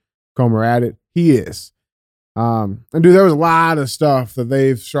actor," Comer added. "He is." And dude, there was a lot of stuff that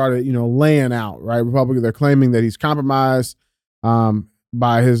they've started, laying out, right? Republicans, they're claiming that he's compromised by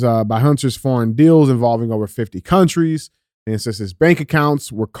Hunter's foreign deals involving over 50 countries. And since his bank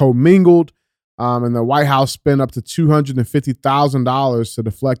accounts were commingled, and the White House spent up to $250,000 to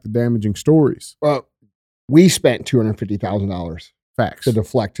deflect the damaging stories. Well, we spent $250,000 Facts. to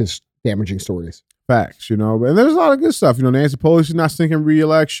deflect his damaging stories. Facts, and there's a lot of good stuff. Nancy Pelosi's not seeking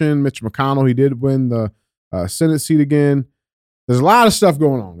re-election. Mitch McConnell, he did win the Senate seat again. There's a lot of stuff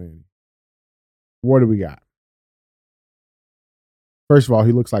going on, Andy. What do we got? First of all,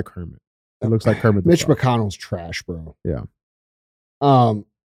 he looks like Kermit. He looks like Kermit. Mitch McConnell's trash, bro. Yeah.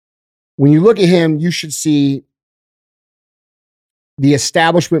 When you look at him, you should see the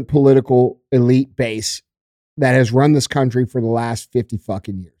establishment political elite base that has run this country for the last 50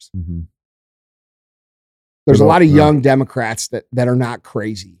 fucking years. Mm-hmm. There's a lot of young Democrats that are not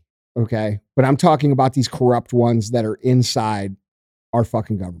crazy, okay? But I'm talking about these corrupt ones that are inside our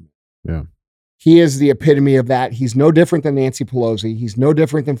fucking government. Yeah. He is the epitome of that. He's no different than Nancy Pelosi. He's no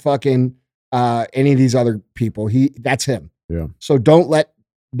different than fucking any of these other people. That's him. Yeah. So don't let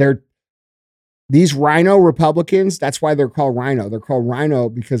these rhino Republicans, that's why they're called rhino. They're called rhino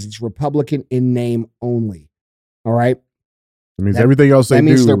because it's Republican in name only. All right. It means everything else they do. That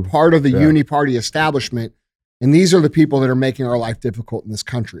means they're part of the uni-party establishment. And these are the people that are making our life difficult in this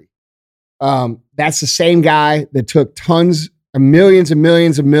country. That's the same guy that took tons of millions and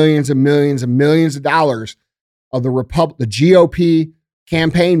millions and millions and millions and millions of dollars of the GOP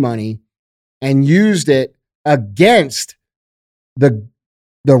campaign money and used it against the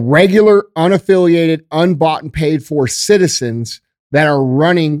regular, unaffiliated, unbought and paid for citizens that are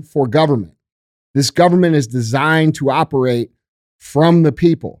running for government. This government is designed to operate from the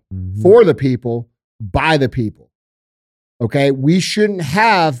people, for the people, by the people. Okay? We shouldn't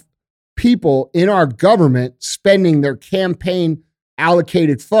have people in our government spending their campaign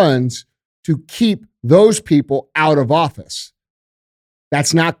allocated funds to keep those people out of office.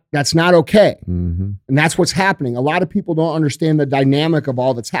 That's not okay. And that's what's happening. A lot of people don't understand the dynamic of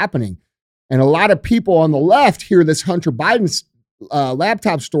all that's happening. And a lot of people on the left hear this Hunter Biden's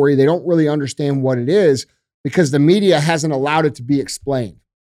laptop story. They don't really understand what it is because the media hasn't allowed it to be explained.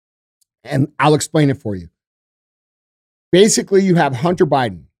 And I'll explain it for you. Basically, you have Hunter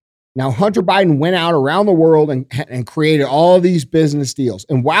Biden. Now, Hunter Biden went out around the world and created all these business deals.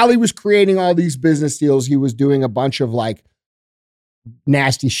 And while he was creating all these business deals, he was doing a bunch of like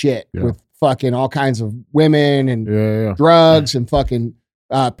nasty shit with fucking all kinds of women and drugs and fucking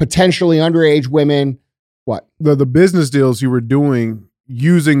potentially underage women. What? The business deals he were doing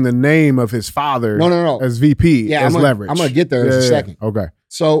using the name of his father as VP as leverage. I'm going to get there in a second. Okay.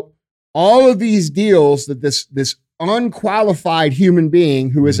 So all of these deals that this unqualified human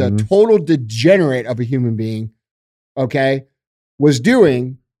being who is a total degenerate of a human being, okay, was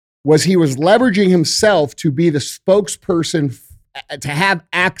doing was he was leveraging himself to be the spokesperson to have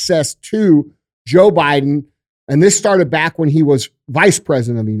access to Joe Biden. And this started back when he was vice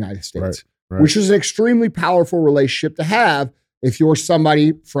president of the United States, which is an extremely powerful relationship to have if you're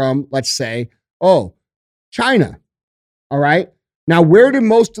somebody from, let's say, China. All right. Now, where did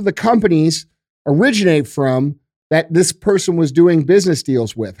most of the companies originate from that this person was doing business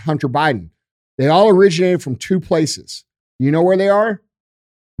deals with, Hunter Biden? They all originated from two places. Do you know where they are?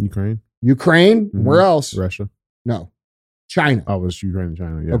 Ukraine. Where else? Russia. No. China. Oh, it was Ukraine and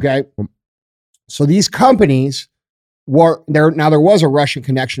China. Yeah. Okay. So these companies were there. Now, there was a Russian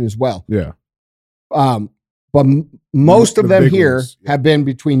connection as well. Yeah. But most of them here have been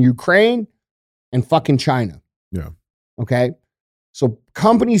between Ukraine and fucking China. Yeah. Okay. So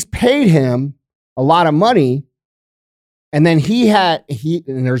companies paid him a lot of money. And then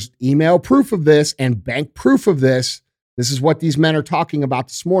and there's email proof of this and bank proof of this. This is what these men are talking about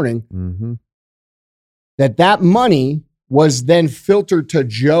this morning. That money was then filtered to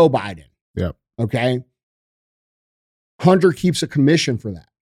Joe Biden. Yep. Okay. Hunter keeps a commission for that.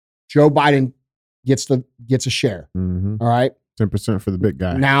 Joe Biden gets a share. All right. 10% for the big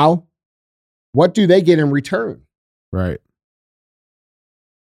guy. Now, what do they get in return? Right.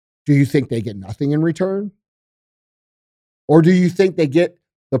 Do you think they get nothing in return? Or do you think they get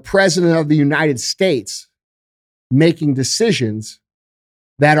the president of the United States making decisions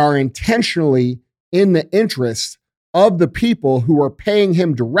that are intentionally in the interest of the people who are paying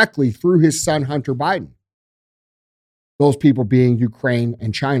him directly through his son, Hunter Biden? Those people being Ukraine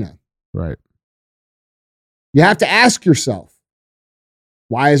and China. Right. You have to ask yourself,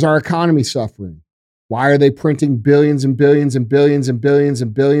 why is our economy suffering? Why are they printing billions and billions and billions and billions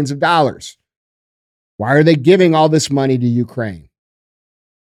and billions of dollars? Why are they giving all this money to Ukraine?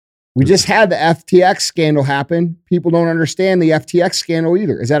 We just had the FTX scandal happen. People don't understand the FTX scandal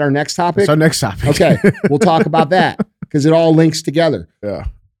either. Is that our next topic? It's our next topic. Okay, we'll talk about that because it all links together. Yeah.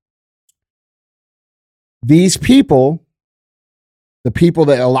 These people, the people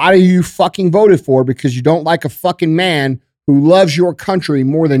that a lot of you fucking voted for because you don't like a fucking man who loves your country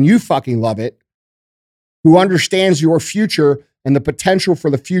more than you fucking love it, who understands your future and the potential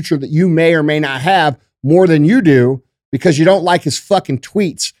for the future that you may or may not have more than you do because you don't like his fucking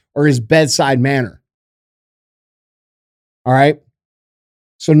tweets or his bedside manner. All right.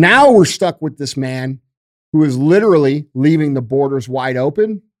 So now we're stuck with this man who is literally leaving the borders wide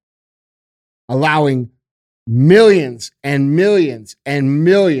open, allowing millions and millions and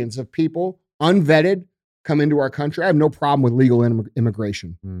millions of people unvetted come into our country. I have no problem with legal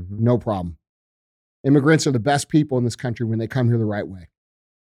immigration. No problem. Immigrants are the best people in this country when they come here the right way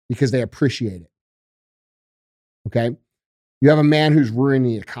because they appreciate it. Okay? You have a man who's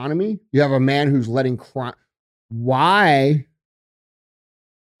ruining the economy. You have a man who's letting crime. Why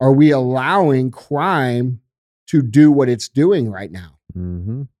are we allowing crime to do what it's doing right now?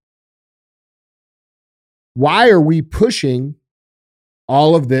 Why are we pushing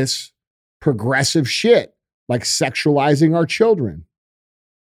all of this progressive shit, like sexualizing our children?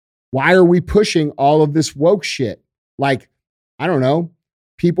 Why are we pushing all of this woke shit? Like, I don't know,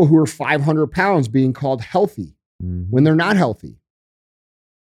 people who are 500 pounds being called healthy when they're not healthy.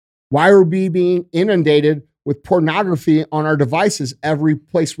 Why are we being inundated with pornography on our devices every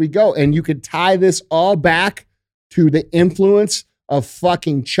place we go? And you could tie this all back to the influence of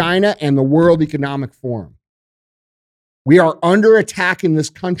fucking China and the World Economic Forum. We are under attack in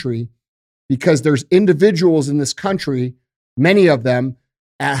this country because there's individuals in this country many of them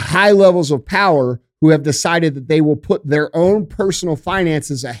at high levels of power, who have decided that they will put their own personal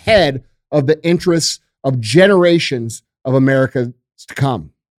finances ahead of the interests of generations of America to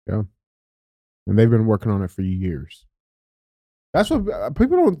come. Yeah. And they've been working on it for years. That's what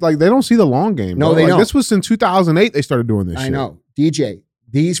people don't like. They don't see the long game. No, bro. they don't. This was in 2008 they started doing this shit. I know. DJ,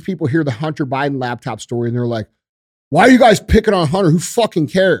 these people hear the Hunter Biden laptop story and they're like, why are you guys picking on Hunter? Who fucking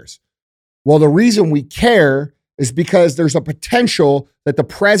cares? Well, the reason we care is because there's a potential that the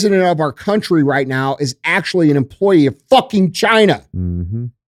president of our country right now is actually an employee of fucking China. Mm-hmm.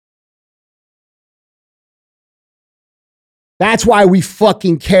 That's why we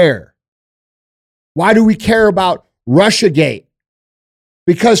fucking care. Why do we care about Russiagate?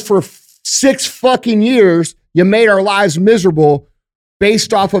 Because for 6 fucking years, you made our lives miserable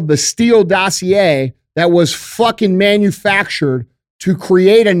based off of the Steele dossier that was fucking manufactured to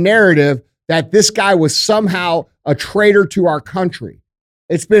create a narrative that this guy was somehow a traitor to our country.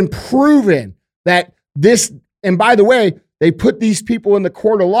 It's been proven that this, and by the way, they put these people in the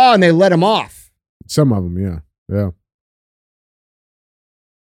court of law and they let them off. Some of them, yeah. Yeah.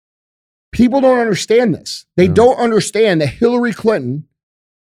 People don't understand this. They don't understand that Hillary Clinton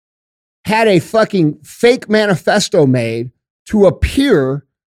had a fucking fake manifesto made to appear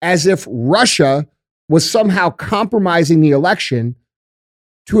as if Russia was somehow compromising the election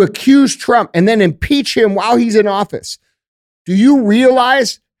to accuse Trump and then impeach him while he's in office. Do you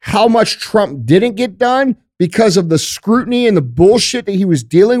realize how much Trump didn't get done because of the scrutiny and the bullshit that he was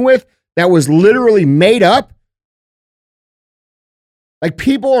dealing with that was literally made up? Like,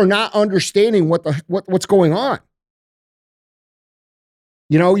 people are not understanding what's going on.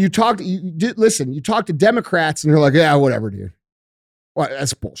 You know, you talk to Democrats and they're like, yeah, whatever, dude. Well,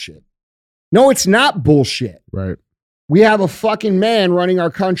 that's bullshit. No, it's not bullshit. Right. We have a fucking man running our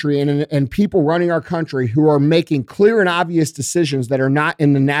country and people running our country who are making clear and obvious decisions that are not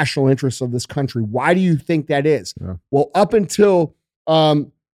in the national interests of this country. Why do you think that is? Yeah. Well, up until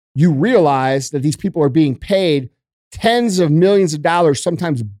you realize that these people are being paid tens of millions of dollars,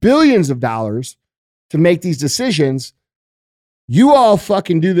 sometimes billions of dollars to make these decisions, you all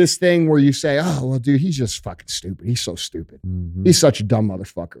fucking do this thing where you say, oh, well, dude, he's just fucking stupid. He's so stupid. Mm-hmm. He's such a dumb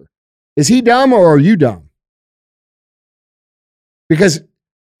motherfucker. Is he dumb or are you dumb? Because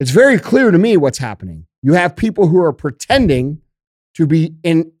it's very clear to me what's happening. You have people who are pretending to be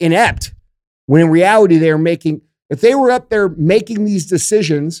inept when in reality they are making, if they were up there making these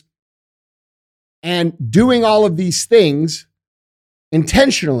decisions and doing all of these things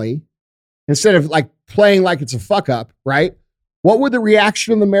intentionally, instead of like playing like it's a fuck up, right? What would the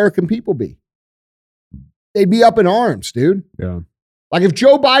reaction of the American people be? They'd be up in arms, dude. Yeah. Like if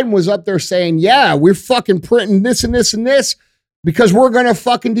Joe Biden was up there saying, yeah, we're fucking printing this and this and this because we're going to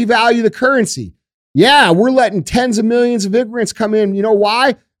fucking devalue the currency. Yeah, we're letting tens of millions of immigrants come in. You know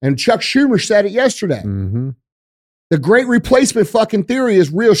why? And Chuck Schumer said it yesterday. Mm-hmm. The great replacement fucking theory is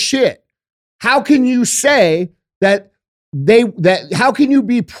real shit. How can you say that how can you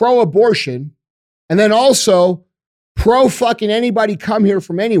be pro-abortion and then also pro fucking anybody come here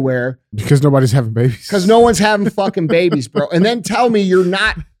from anywhere? Because nobody's having babies. Because no one's having fucking babies, bro. And then tell me you're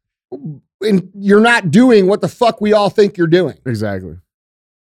not doing what the fuck we all think you're doing. Exactly.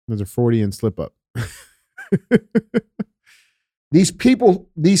 Those are 40 and slip up. These people,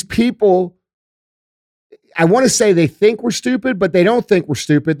 I want to say they think we're stupid, but they don't think we're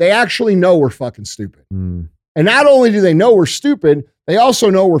stupid. They actually know we're fucking stupid. Mm. And not only do they know we're stupid, they also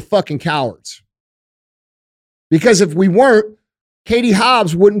know we're fucking cowards. Because if we weren't, Katie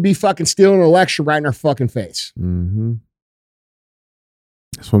Hobbs wouldn't be fucking stealing an election right in our fucking face. Mm-hmm.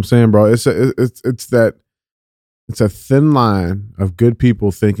 That's what I'm saying, bro. It's a thin line of good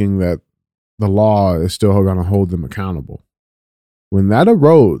people thinking that the law is still going to hold them accountable. When that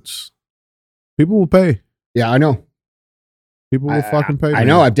erodes, people will pay. Yeah, I know. People will fucking pay. I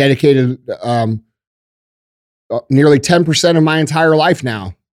know. I've dedicated nearly 10% of my entire life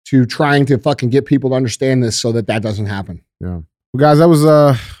now to trying to fucking get people to understand this so that doesn't happen. Yeah. Well, guys, that was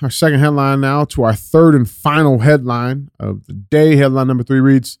our second headline. Now to our third and final headline of the day. Headline number 3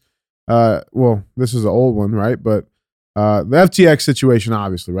 reads, well, this is an old one, right? But the FTX situation,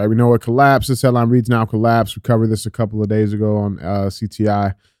 obviously, right? We know it collapsed. This headline reads now collapsed. We covered this a couple of days ago on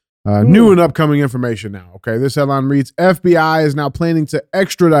CTI. New and upcoming information now. Okay, this headline reads, FBI is now planning to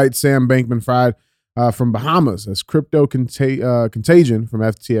extradite Sam Bankman-Fried from Bahamas as crypto contagion from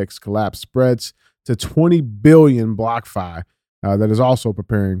FTX collapse spreads to 20 billion BlockFi that is also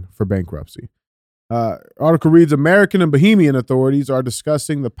preparing for bankruptcy. Article reads, American and Bahamian authorities are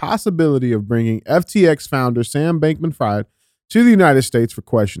discussing the possibility of bringing FTX founder Sam Bankman-Fried to the United States for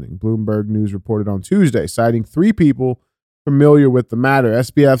questioning. Bloomberg News reported on Tuesday, citing 3 people familiar with the matter,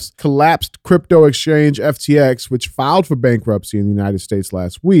 SBF's collapsed crypto exchange FTX, which filed for bankruptcy in the United States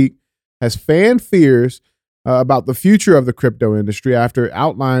last week, has fanned fears about the future of the crypto industry after it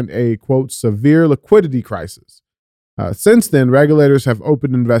outlined a, quote, severe liquidity crisis. Since then, regulators have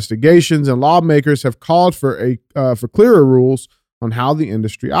opened investigations and lawmakers have called for clearer rules on how the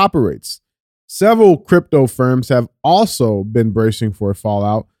industry operates. Several crypto firms have also been bracing for a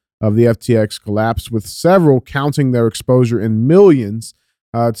fallout of the FTX collapse, with several counting their exposure in millions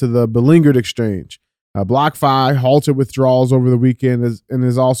to the beleaguered exchange. BlockFi halted withdrawals over the weekend and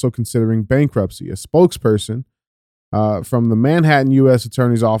is also considering bankruptcy. A spokesperson from the Manhattan U.S.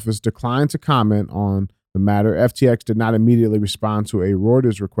 Attorney's Office declined to comment on the matter. FTX did not immediately respond to a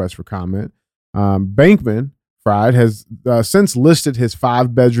Reuters request for comment. Bankman Fried has since listed his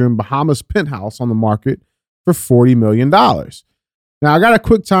 5-bedroom Bahamas penthouse on the market for $40 million. Now, I got a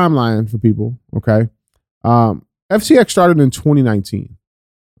quick timeline for people, okay? FTX started in 2019,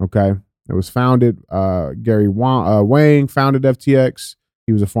 okay? It was founded, Gary Wang founded FTX.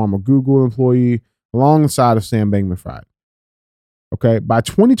 He was a former Google employee alongside of Sam Bankman-Fried. Okay, by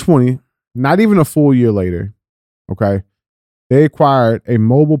 2020, not even a full year later, okay, they acquired a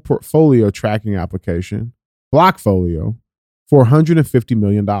mobile portfolio tracking application, Blockfolio, for $150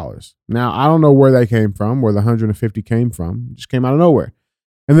 million. Now, I don't know where they came from, where the 150 came from. It just came out of nowhere.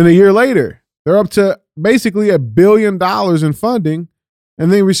 And then a year later, they're up to basically $1 billion in funding,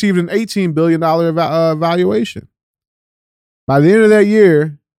 and they received an $18 billion valuation. By the end of that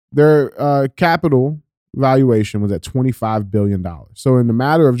year, their capital valuation was at $25 billion. So in the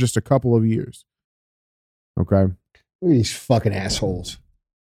matter of just a couple of years. Okay. Look at these fucking assholes.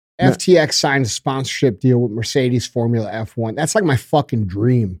 FTX signed a sponsorship deal with Mercedes Formula F1. That's like my fucking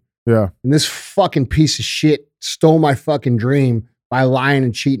dream. Yeah. And this fucking piece of shit stole my fucking dream by lying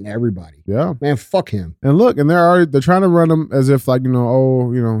and cheating everybody. Yeah. Man, fuck him. And look, and they're trying to run him as if like, he's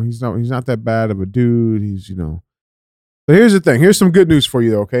not that bad of a dude. He's, But here's the thing. Here's some good news for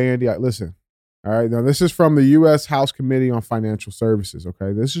you though, okay, Andy? Listen. All right. Now this is from the U.S. House Committee on Financial Services,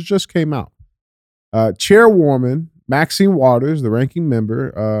 okay? This just came out. Chairwoman Maxine Waters, the ranking member,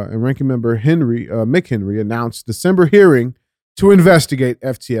 and ranking member Mick Henry announced December hearing to investigate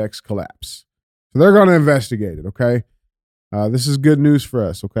FTX collapse. So they're going to investigate it, okay? This is good news for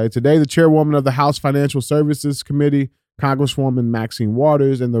us, okay? Today, the chairwoman of the House Financial Services Committee, Congresswoman Maxine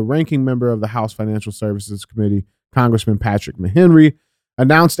Waters, and the ranking member of the House Financial Services Committee, Congressman Patrick McHenry,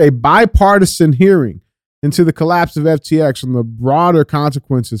 announced a bipartisan hearing into the collapse of FTX and the broader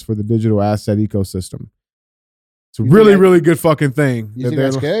consequences for the digital asset ecosystem. It's a really, really good fucking thing. You think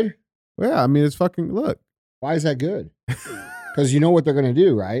that's good? Yeah, I mean, it's fucking, look. Why is that good? Because you know what they're going to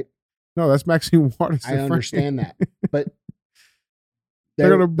do, right? No, that's Maxine Waters. I understand that. But they're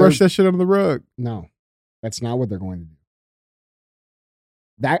going to brush that shit under the rug. No, that's not what they're going to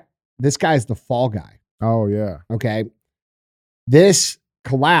do. This guy's the fall guy. Oh, yeah. Okay. This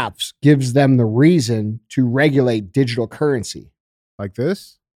collapse gives them the reason to regulate digital currency. Like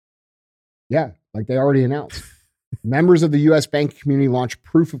this? Yeah, like they already announced. Members of the U.S. banking community launched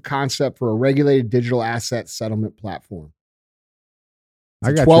proof of concept for a regulated digital asset settlement platform.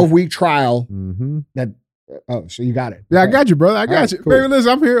 It's a 12-week trial. Mm-hmm. So you got it. Yeah, okay. I got you, brother. I got you. Cool. Baby,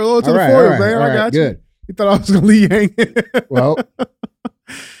 listen, I'm here a little to the foil, man. I got you. Good. You thought I was going to leave you hanging. Well,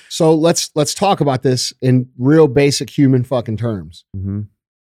 so let's talk about this in real basic human fucking terms. Mm-hmm.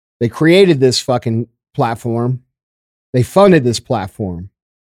 They created this fucking platform. They funded this platform.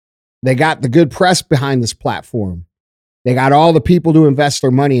 They got the good press behind this platform. They got all the people to invest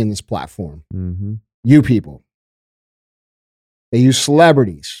their money in this platform. Mm-hmm. You people. They use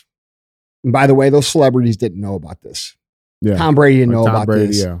celebrities. And by the way, those celebrities didn't know about this. Yeah. Tom Brady didn't know about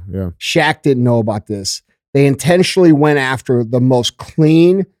this. Yeah. Shaq didn't know about this. They intentionally went after the most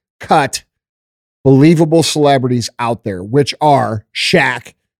clean-cut, believable celebrities out there, which are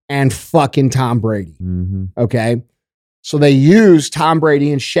Shaq and fucking Tom Brady. Mm-hmm. Okay? So they used Tom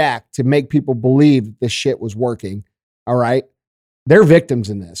Brady and Shaq to make people believe that this shit was working. All right? They're victims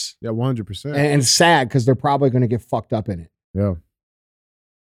in this. Yeah, 100%. And it's sad because they're probably going to get fucked up in it. Yeah.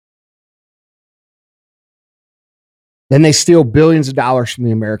 Then they steal billions of dollars from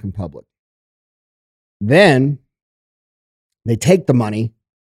the American public. Then they take the money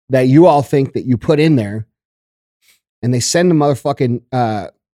that you all think that you put in there and they send the motherfucking,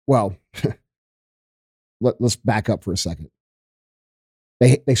 let's back up for a second.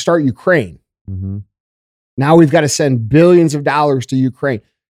 They start Ukraine. Mm-hmm. Now we've got to send billions of dollars to Ukraine.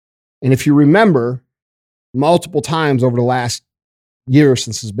 And if you remember, multiple times over the last year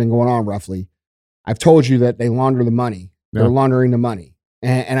since it's been going on roughly, I've told you that they launder the money. Yeah. They're laundering the money.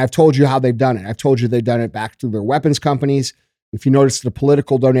 And I've told you how they've done it. I've told you they've done it back through their weapons companies. If you notice the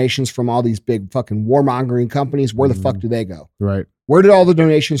political donations from all these big fucking warmongering companies, where the fuck do they go? Right. Where did all the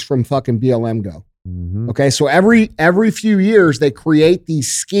donations from fucking BLM go? Okay, so every few years they create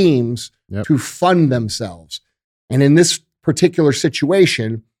these schemes to fund themselves. And in this particular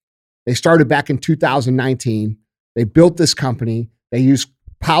situation, they started back in 2019. They built this company. They used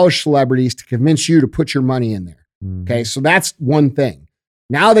polished celebrities to convince you to put your money in there. Okay, so that's one thing.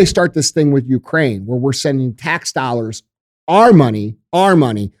 Now they start this thing with Ukraine where we're sending tax dollars, our money, my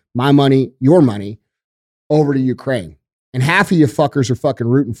money, your money, over to Ukraine. And half of you fuckers are fucking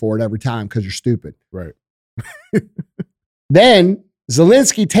rooting for it every time because you're stupid. Right. Then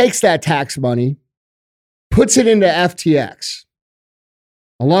Zelensky takes that tax money, puts it into FTX,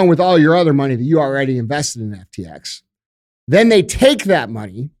 along with all your other money that you already invested in FTX. Then they take that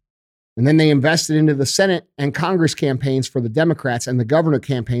money and then they invest it into the Senate and Congress campaigns for the Democrats and the governor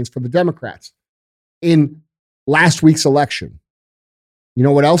campaigns for the Democrats in last week's election. You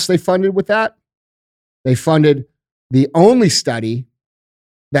know what else they funded with that? They funded the only study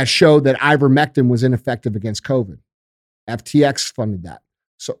that showed that ivermectin was ineffective against COVID. FTX funded that,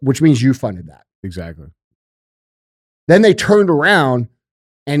 so which means you funded that. Exactly. Then they turned around,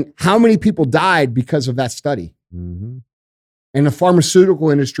 and how many people died because of that study? And the pharmaceutical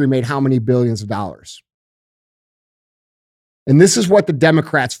industry made how many billions of dollars? And this is what the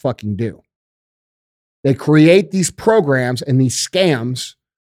Democrats fucking do. They create these programs and these scams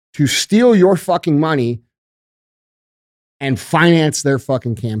to steal your fucking money and finance their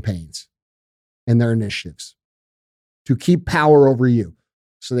fucking campaigns and their initiatives to keep power over you.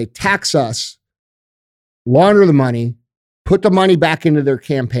 So they tax us, launder the money, put the money back into their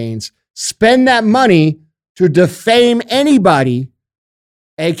campaigns, spend that money to defame anybody,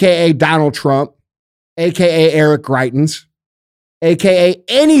 AKA Donald Trump, AKA Eric Greitens, AKA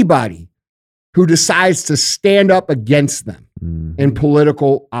anybody who decides to stand up against them in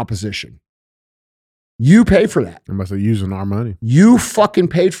political opposition. You pay for that. Unless they're using our money. You fucking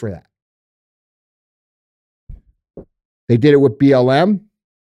paid for that. They did it with BLM.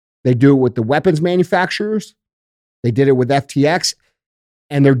 They do it with the weapons manufacturers. They did it with FTX.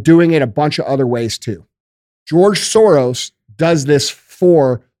 And they're doing it a bunch of other ways too. George Soros does this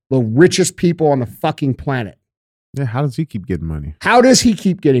for the richest people on the fucking planet. Yeah, how does he keep getting money? How does he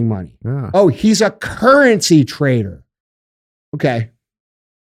keep getting money? Yeah. Oh, he's a currency trader. Okay.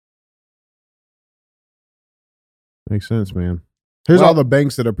 Makes sense, man. Here's all the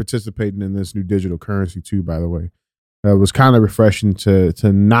banks that are participating in this new digital currency too, by the way. It was kind of refreshing to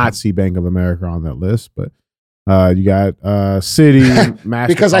not see Bank of America on that list, but you got Citi, MasterCard.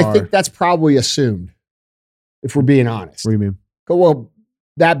 Because I think that's probably assumed, if we're being honest. What do you mean? Well,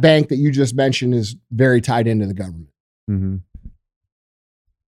 that bank that you just mentioned is very tied into the government.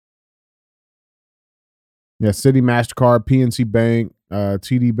 Yeah, Citi, MasterCard, PNC Bank,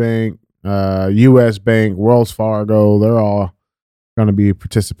 TD Bank, U.S. Bank, Wells Fargo, they're all going to be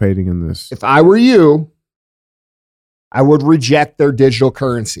participating in this. If I were you, I would reject their digital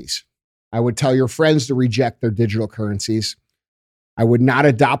currencies. I would tell your friends to reject their digital currencies. I would not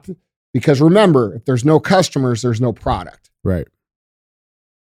adopt, because remember, if there's no customers, there's no product. Right.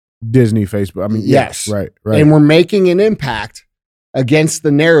 Disney, Facebook. I mean, yes. Right. And we're making an impact against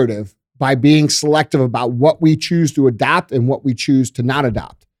the narrative by being selective about what we choose to adopt and what we choose to not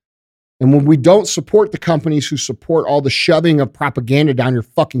adopt. And when we don't support the companies who support all the shoving of propaganda down your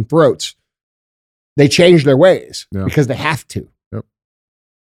fucking throats, they change their ways because they have to. Yep.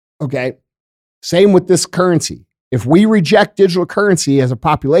 Okay. Same with this currency. If we reject digital currency as a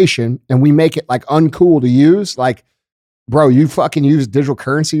population and we make it like uncool to use, like, bro, you fucking use digital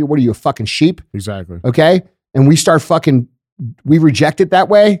currency. What are you, a fucking sheep? Exactly. Okay. And we start we reject it that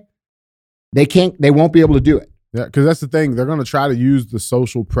way. They won't be able to do it. Yeah. Cause that's the thing. They're going to try to use the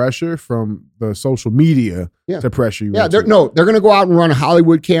social pressure from the social media to pressure you. Yeah. They're going to go out and run a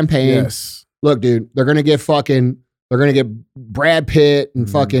Hollywood campaign. Yes. Look, dude, they're going to get Brad Pitt and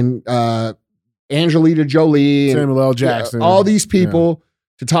fucking, Angelina Jolie, Samuel L. Jackson, all these people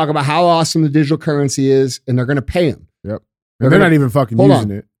to talk about how awesome the digital currency is, and they're going to pay them. Yep. And they're not even fucking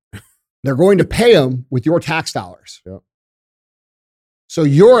using it. They're going to pay them with your tax dollars. Yep. So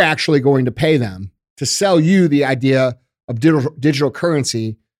you're actually going to pay them to sell you the idea of digital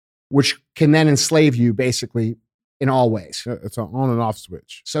currency, which can then enslave you basically in all ways. Yeah, it's an on and off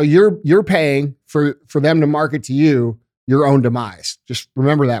switch. So you're paying for them to market to you your own demise. Just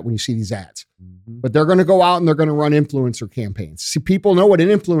remember that when you see these ads. But they're going to go out and they're going to run influencer campaigns. See, people know what an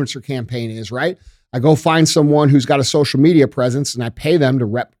influencer campaign is, right? I go find someone who's got a social media presence and I pay them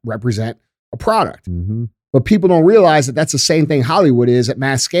to represent a product. But people don't realize that that's the same thing Hollywood is at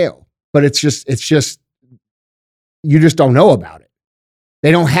mass scale. But it's just, you just don't know about it.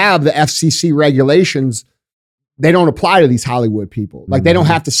 They don't have the FCC regulations. They don't apply to these Hollywood people. Like they don't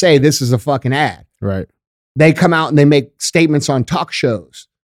have to say this is a fucking ad. Right. They come out and they make statements on talk shows.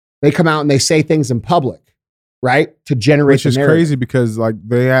 They come out and they say things in public, right? To generate Which is crazy because like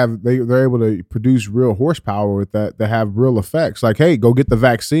they're able to produce real horsepower with that have real effects. Like, hey, go get the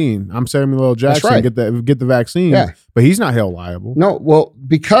vaccine. I'm Samuel L. Jackson. Right. Get the vaccine. Yeah. But he's not held liable. No, well,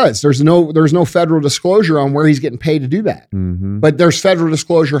 because there's no federal disclosure on where he's getting paid to do that. Mm-hmm. But there's federal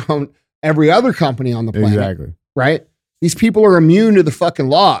disclosure on every other company on the planet. Exactly. Right? These people are immune to the fucking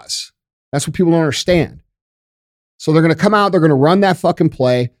laws. That's what people don't understand. So they're going to come out, they're going to run that fucking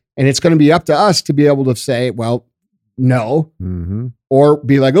play, and it's going to be up to us to be able to say, well, no, or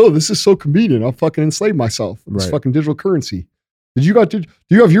be like, oh, this is so convenient. I'll fucking enslave myself with this fucking digital currency. Do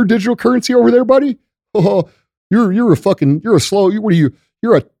you have your digital currency over there, buddy? Oh, you're a slow, you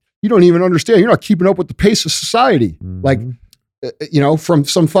don't even understand. You're not keeping up with the pace of society. Like, from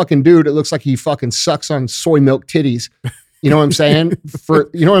some fucking dude, it looks like he fucking sucks on soy milk titties. You know what I'm saying?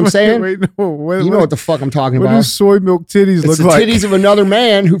 You know what I'm saying? Wait, no. You know what the fuck I'm talking about. What do soy milk titties look like? It's the titties of another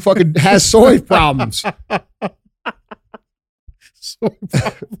man who fucking has soy problems.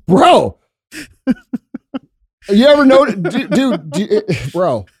 Bro. You ever notice, dude,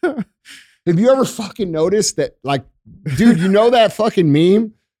 bro, have you ever fucking noticed that, like, dude, you know that fucking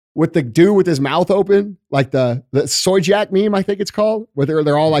meme with the dude with his mouth open? Like the soy jack meme, I think it's called, where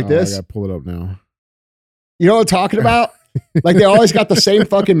they're all like this. I gotta pull it up now. You know what I'm talking about? Like they always got the same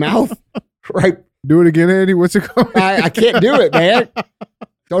fucking mouth, right? Do it again, Andy. What's it called? I can't do it, man.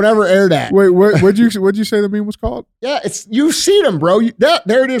 Don't ever air that. Wait, what'd you say the meme was called? Yeah, you've seen them, bro.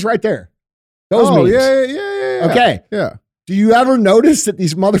 There it is, right there. Those memes. Yeah. Okay. Yeah. Do you ever notice that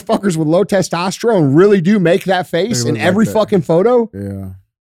these motherfuckers with low testosterone really do make that face in every fucking photo?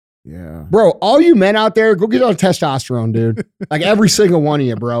 Yeah. Bro, all you men out there, go get on testosterone, dude. Like every single one of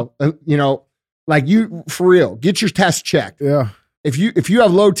you, bro. Like you, for real, get your test checked. Yeah. If you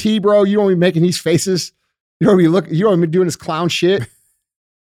have low T, bro, you don't be making these faces. You don't be doing this clown shit.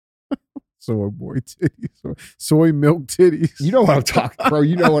 Soy boy titties. Soy milk titties. You know what I'm talking, bro.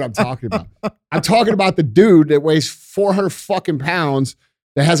 You know what I'm talking about. I'm talking about the dude that weighs 400 fucking pounds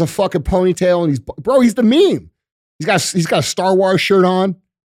that has a fucking ponytail and he's the meme. He's got a Star Wars shirt on,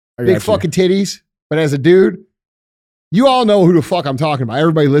 big fucking titties, but as a dude, you all know who the fuck I'm talking about.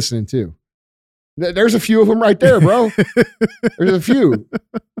 Everybody listening too. There's a few of them right there, bro. There's a few.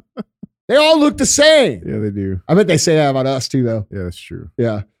 They all look the same. Yeah, they do. I bet they say that about us too, though. Yeah, that's true.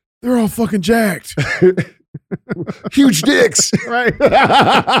 Yeah. They're all fucking jacked. Huge dicks. Right.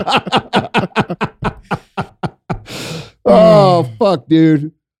 Oh, fuck,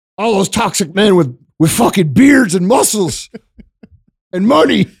 dude. All those toxic men with fucking beards and muscles and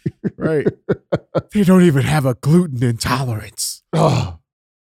money. Right. They don't even have a gluten intolerance. Oh.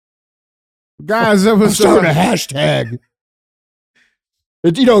 Guys, that was starting a hashtag.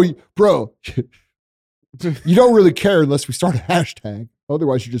 Bro, you don't really care unless we start a hashtag.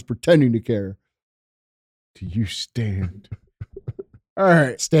 Otherwise, you're just pretending to care. Do you stand? All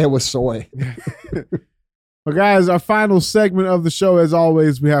right. Stand with soy. Well, guys, our final segment of the show, as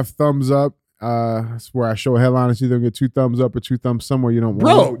always, we have thumbs up. That's where I show a headline. It's either get 2 thumbs up or 2 thumbs somewhere you don't want.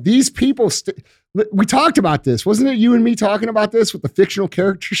 Bro, these people, we talked about this. Wasn't it you and me talking about this with the fictional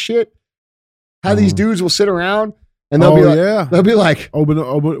character shit? How these dudes will sit around and they'll be like, they'll be like, I don't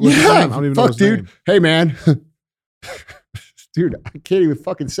even know his dude. name. Hey, man. Dude, I can't even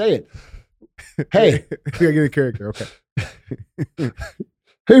fucking say it. Hey. You gotta get a character. Okay.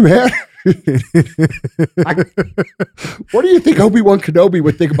 Hey, man. What do you think Obi-Wan Kenobi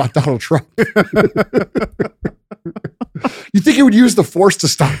would think about Donald Trump? You think he would use the Force to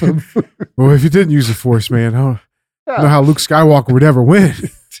stop him? Well, if you didn't use the Force, man, I don't know how Luke Skywalker would ever win.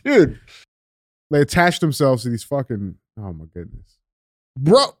 Dude. They attach themselves to these fucking, oh my goodness.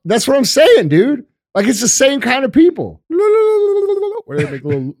 Bro, that's what I'm saying, dude. Like, it's the same kind of people. Where they make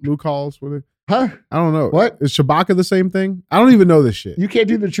little Luke calls? Huh? I don't know. What? Is Chewbacca the same thing? I don't even know this shit. You can't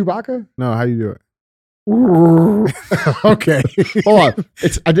do the Chewbacca? No, how you do it? Okay. Hold on.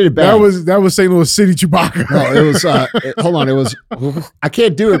 I did it bad. That was St. Louis City Chewbacca. No, it was, hold on. It was, I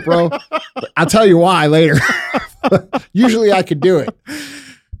can't do it, bro. I'll tell you why later. Usually I could do it.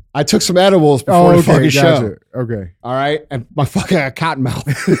 I took some edibles before the fucking show. Okay. All right. And my fucking cotton mouth.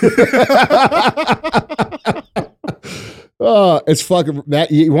 Oh, it's fucking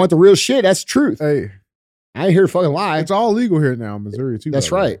that. You want the real shit? That's the truth. Hey, I ain't here to fucking lie. It's all legal here now in Missouri, too. That's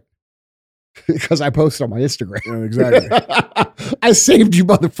right. Because I posted on my Instagram. Yeah, exactly. I saved you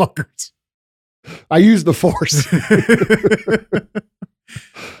motherfuckers. I use the force.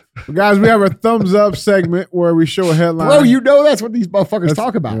 Guys, we have a thumbs up segment where we show a headline. Bro, you know that's what these motherfuckers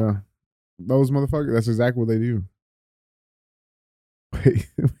talk about. Yeah. Those motherfuckers, that's exactly what they do.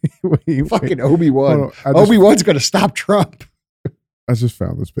 Wait. Fucking Obi-Wan. Hold on, Obi-Wan's going to stop Trump. I just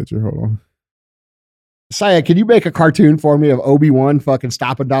found this picture. Hold on. Saya, can you make a cartoon for me of Obi-Wan fucking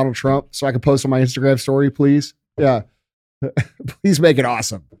stopping Donald Trump so I can post on my Instagram story, please? Yeah. Please make it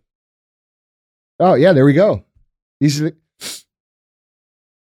awesome. Oh, yeah, there we go.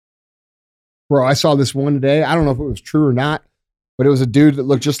 Bro, I saw this one today. I don't know if it was true or not, but it was a dude that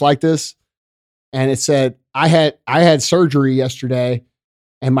looked just like this. And it said, I had surgery yesterday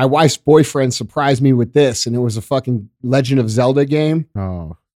and my wife's boyfriend surprised me with this. And it was a fucking Legend of Zelda game.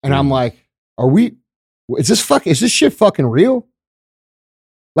 Oh. And I'm like, is this shit fucking real?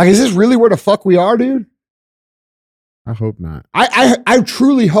 Like, is this really where the fuck we are, dude? I hope not. I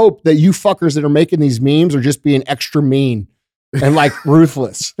truly hope that you fuckers that are making these memes are just being extra mean and like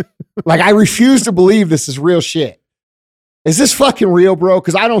ruthless. Like, I refuse to believe this is real shit. Is this fucking real, bro?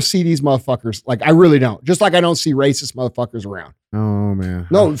 Because I don't see these motherfuckers. Like, I really don't. Just like I don't see racist motherfuckers around. Oh, man.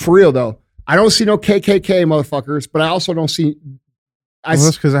 No, for real, though. I don't see no KKK motherfuckers, but I also don't see... Well,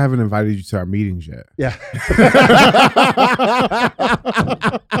 that's because I haven't invited you to our meetings yet. Yeah.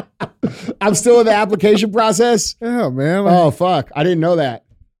 I'm still in the application process? Yeah, man. Oh, fuck. I didn't know that.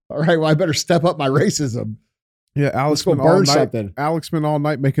 All right, well, I better step up my racism. Yeah, Alex go burn something. Alex spent all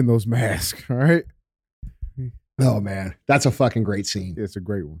night making those masks, all right? Oh, man. That's a fucking great scene. It's a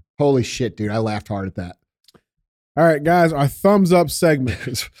great one. Holy shit, dude. I laughed hard at that. All right, guys, our thumbs up segment.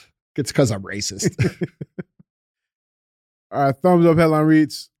 It's because I'm racist. Our thumbs up headline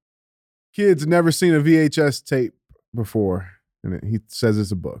reads, kids never seen a VHS tape before. And he says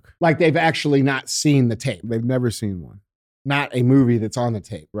it's a book. Like they've actually not seen the tape. They've never seen one. Not a movie that's on the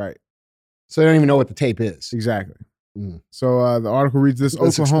tape. Right. So they don't even know what the tape is. Exactly. Mm. So the article reads, this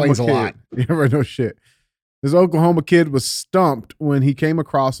Oklahoma explains kid. a lot. You ever know shit. This Oklahoma kid was stumped when he came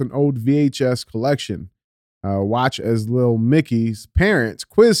across an old VHS collection. Watch as Lil Mickey's parents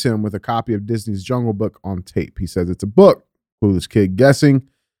quiz him with a copy of Disney's Jungle Book on tape. He says it's a book. Clueless kid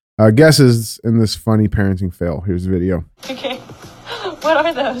guesses in this funny parenting fail. Here's the video. Okay. What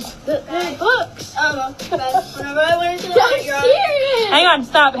are those? They're books. Whenever I went to the playground. Hang on,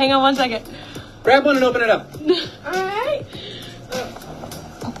 stop. Hang on 1 second. Grab one and open it up. Alright.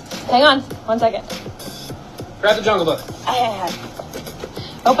 Hang on 1 second. Grab the Jungle Book.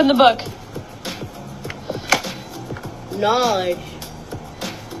 Open the book. Knowledge.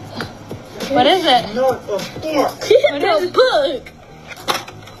 What is it? No, a book. It's a book.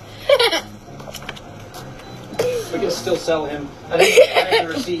 We can still sell him. I think the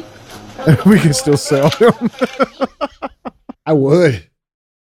receipt. We can still sell him. I would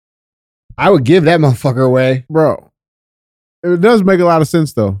give that motherfucker away. Bro, it does make a lot of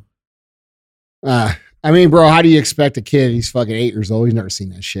sense, though. I mean, bro, how do you expect a kid? He's fucking 8 years old. He's never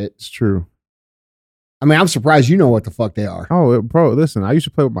seen that shit. It's true. I mean, I'm surprised you know what the fuck they are. Oh, bro, listen, I used to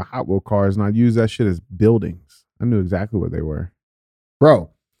play with my Hot Wheel cars, and I'd use that shit as buildings. I knew exactly what they were.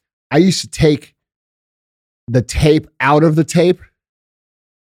 Bro, I used to take the tape out of the tape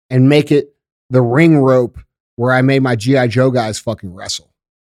and make it the ring rope where I made my G.I. Joe guys fucking wrestle.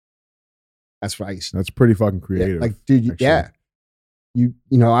 That's what I used to do. That's pretty fucking creative. Yeah, like, dude, yeah. You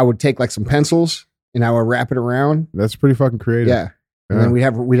know, I would take like some pencils and I would wrap it around. That's pretty fucking creative. Yeah. And then we'd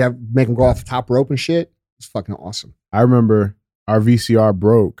have make them go off the top rope and shit. It's fucking awesome. I remember our VCR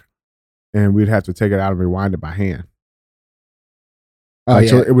broke and we'd have to take it out and rewind it by hand. Oh, Like,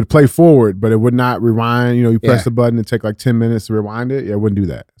 yeah. so it would play forward, but it would not rewind. You know, you press the button and take like 10 minutes to rewind it. Yeah, it wouldn't do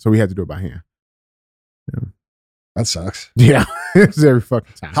that. So we had to do it by hand. Yeah. That sucks. Yeah. It's every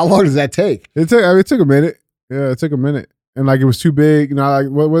fucking time. How long does that take? It took a minute. Yeah, it took a minute. And like it was too big. You know, like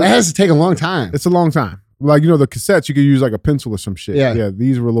what That has to take a long time. it's a long time. Like, you know, the cassettes, you could use like a pencil or some shit. Yeah. Yeah.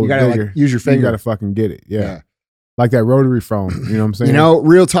 These were a little You gotta bigger. like use your You finger. gotta fucking get it. Yeah. Like that rotary phone. You know what I'm saying? You know,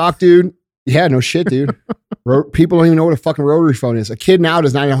 real talk, dude. Yeah, no shit, dude. People don't even know what a fucking rotary phone is. A kid now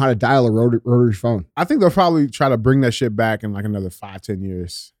does not know how to dial a rotary phone. I think they'll probably try to bring that shit back in like another 5-10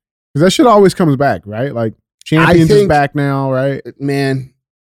 years. Because that shit always comes back, right? Like Champions is back now, right? Man,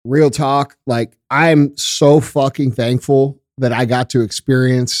 real talk. Like, I'm so fucking thankful that I got to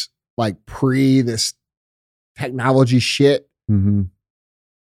experience like this technology shit. Mm-hmm.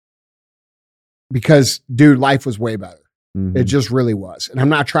 Because, dude, life was way better. Mm-hmm. It just really was. And I'm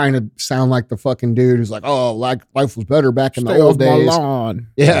not trying to sound like the fucking dude who's like, oh, like life was better back in Stay the old off my days. lawn.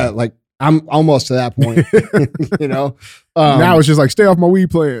 Yeah, like I'm almost to that point. You know? Now it's just like, stay off my weed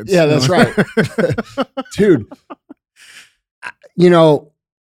plants. Yeah, that's right. Dude, you know,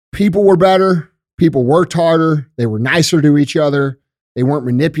 people were better. People worked harder. They were nicer to each other. They weren't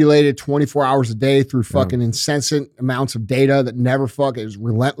manipulated 24 hours a day through fucking incessant amounts of data that never it was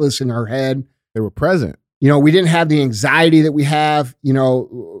relentless in our head. They were present. You know, we didn't have the anxiety that we have. You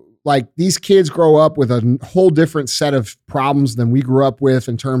know, like these kids grow up with a whole different set of problems than we grew up with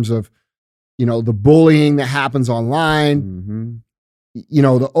in terms of, you know, the bullying that happens online. Mm-hmm. You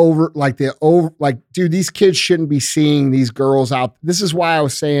know, dude, these kids shouldn't be seeing these girls out. This is why I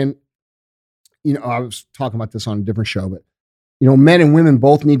was saying, you know, I was talking about this on a different show, but, you know, men and women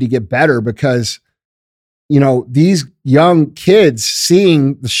both need to get better because, you know, these young kids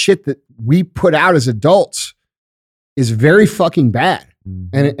seeing the shit that we put out as adults is very fucking bad.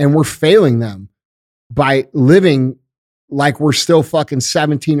 Mm-hmm. And we're failing them by living like we're still fucking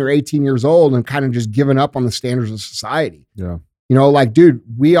 17 or 18 years old and kind of just giving up on the standards of society. Yeah. You know, like, dude,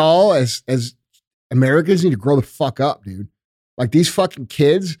 we all as Americans need to grow the fuck up, dude. Like these fucking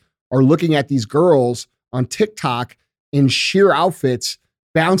kids are looking at these girls on TikTok in sheer outfits,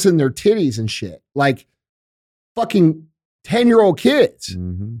 bouncing their titties and shit. Like fucking 10-year-old kids.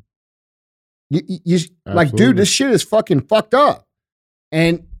 Mm-hmm. You like, dude, this shit is fucking fucked up.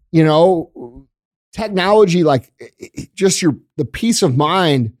 And, you know, technology, like just the peace of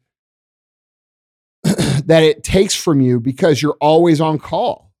mind that it takes from you because you're always on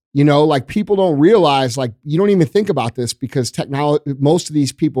call. You know, like people don't realize, like you don't even think about this because technology, most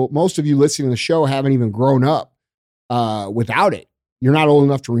of you listening to the show haven't even grown up without it. You're not old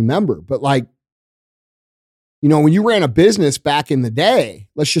enough to remember, but like, you know, when you ran a business back in the day,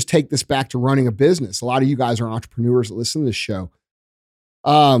 let's just take this back to running a business. A lot of you guys are entrepreneurs that listen to this show.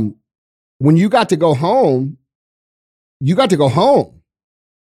 When you got to go home, you got to go home.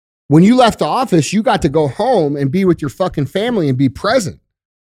 When you left the office, you got to go home and be with your fucking family and be present.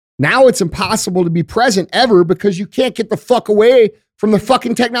 Now it's impossible to be present ever because you can't get the fuck away from the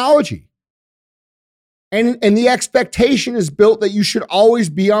fucking technology. And the expectation is built that you should always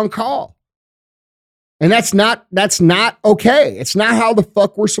be on call. And that's not okay. It's not how the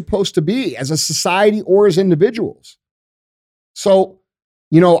fuck we're supposed to be as a society or as individuals. So,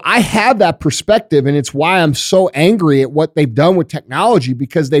 you know, I have that perspective, and it's why I'm so angry at what they've done with technology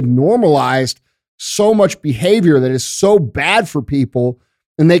because they've normalized so much behavior that is so bad for people,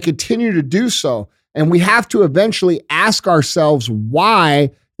 and they continue to do so. And we have to eventually ask ourselves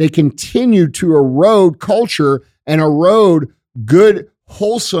why they continue to erode culture and erode good,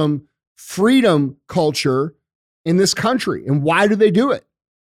 wholesome freedom culture in this country. And why do they do it?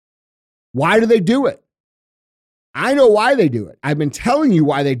 Why do they do it? I know why they do it. I've been telling you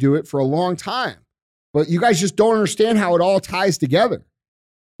why they do it for a long time, but you guys just don't understand how it all ties together.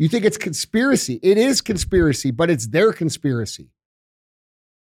 You think it's conspiracy. It is conspiracy, but it's their conspiracy.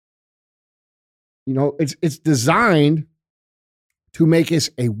 You know, it's designed to make us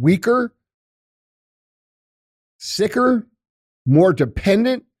a weaker, sicker, more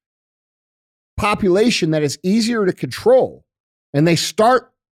dependent population that is easier to control. And they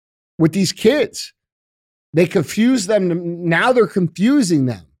start with these kids. They confuse them. Now they're confusing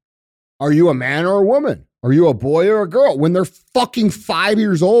them. Are you a man or a woman? Are you a boy or a girl? When they're fucking 5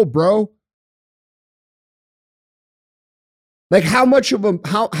 years old, bro. Like how much of and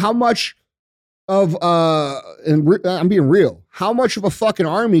I'm being real, how much of a fucking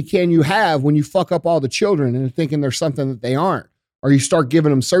army can you have when you fuck up all the children and thinking they're something that they aren't? Or you start giving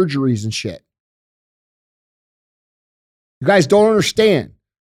them surgeries and shit. You guys don't understand.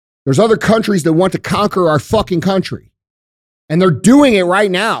 There's other countries that want to conquer our fucking country. And they're doing it right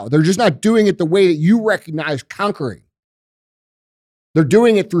now. They're just not doing it the way that you recognize conquering. They're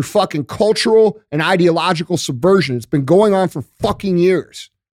doing it through fucking cultural and ideological subversion. It's been going on for fucking years.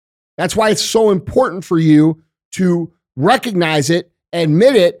 That's why it's so important for you to recognize it,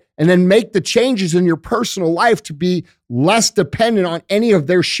 admit it, and then make the changes in your personal life to be less dependent on any of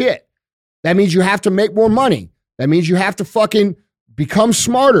their shit. That means you have to make more money. That means you have to fucking become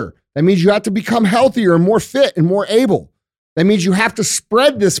smarter. That means you have to become healthier and more fit and more able. That means you have to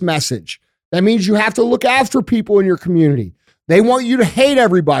spread this message. That means you have to look after people in your community. They want you to hate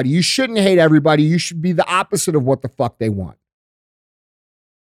everybody. You shouldn't hate everybody. You should be the opposite of what the fuck they want.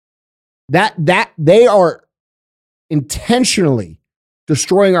 That they are intentionally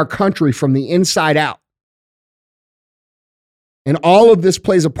destroying our country from the inside out. And all of this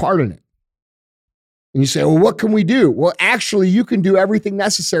plays a part in it. And you say, well, what can we do? Well, actually, you can do everything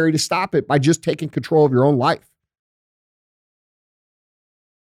necessary to stop it by just taking control of your own life.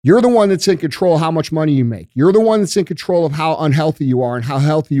 You're the one that's in control of how much money you make. You're the one that's in control of how unhealthy you are and how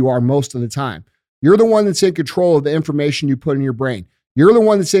healthy you are most of the time. You're the one that's in control of the information you put in your brain. You're the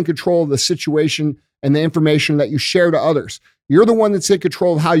one that's in control of the situation and the information that you share to others. You're the one that's in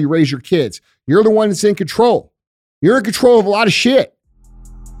control of how you raise your kids. You're the one that's in control. You're in control of a lot of shit.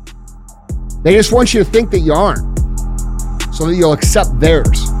 They just want you to think that you aren't, so that you'll accept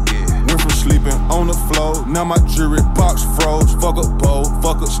theirs. Yeah. Went from sleeping on the floor, now my jewelry box froze. Fuck a bowl,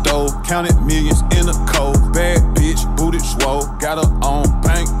 fuck a stove, counted millions in a cold. Bad bitch, booty swole, got her on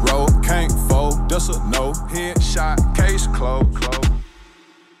bankroll, can't fold, that's a no. Headshot, case closed.